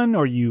for one,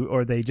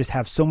 or they just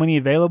have so many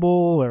available,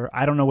 or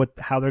I don't know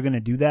how they're going to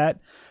do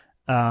that.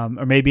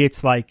 Or maybe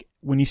it's like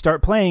when you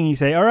start playing, you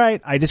say, all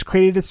right, I just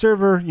created a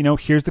server,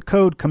 here's the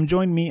code, come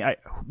join me.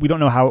 We don't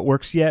know how it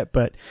works yet,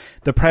 but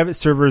the private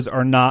servers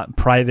are not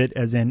private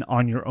as in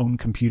on your own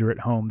computer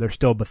at home. They're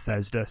still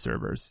Bethesda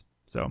servers.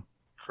 So.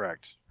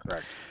 Correct.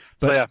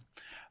 So yeah.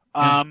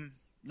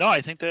 No,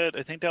 I think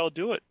that'll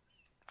do it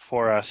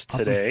for us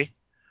today.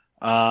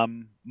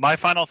 Awesome. My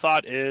final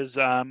thought is,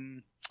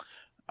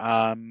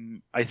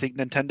 I think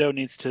Nintendo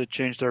needs to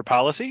change their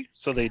policy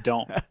so they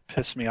don't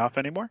piss me off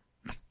anymore.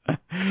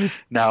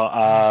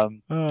 Now,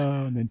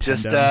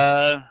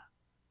 Nintendo.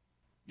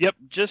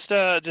 Just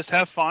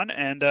have fun,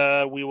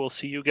 and we will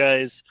see you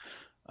guys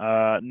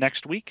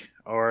next week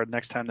or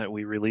next time that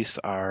we release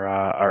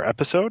our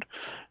episode,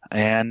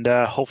 and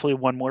hopefully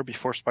one more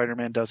before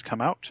Spider-Man does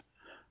come out.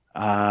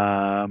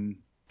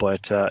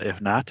 But if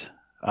not,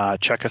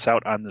 check us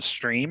out on the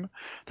stream,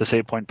 the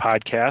Save Point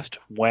Podcast.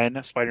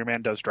 When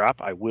Spider-Man does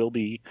drop, I will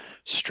be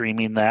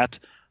streaming that,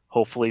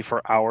 hopefully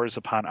for hours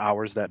upon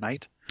hours that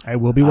night. I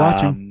will be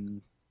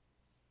watching.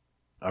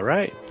 All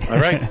right.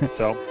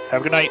 So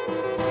have a good night.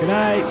 Good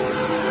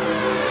night.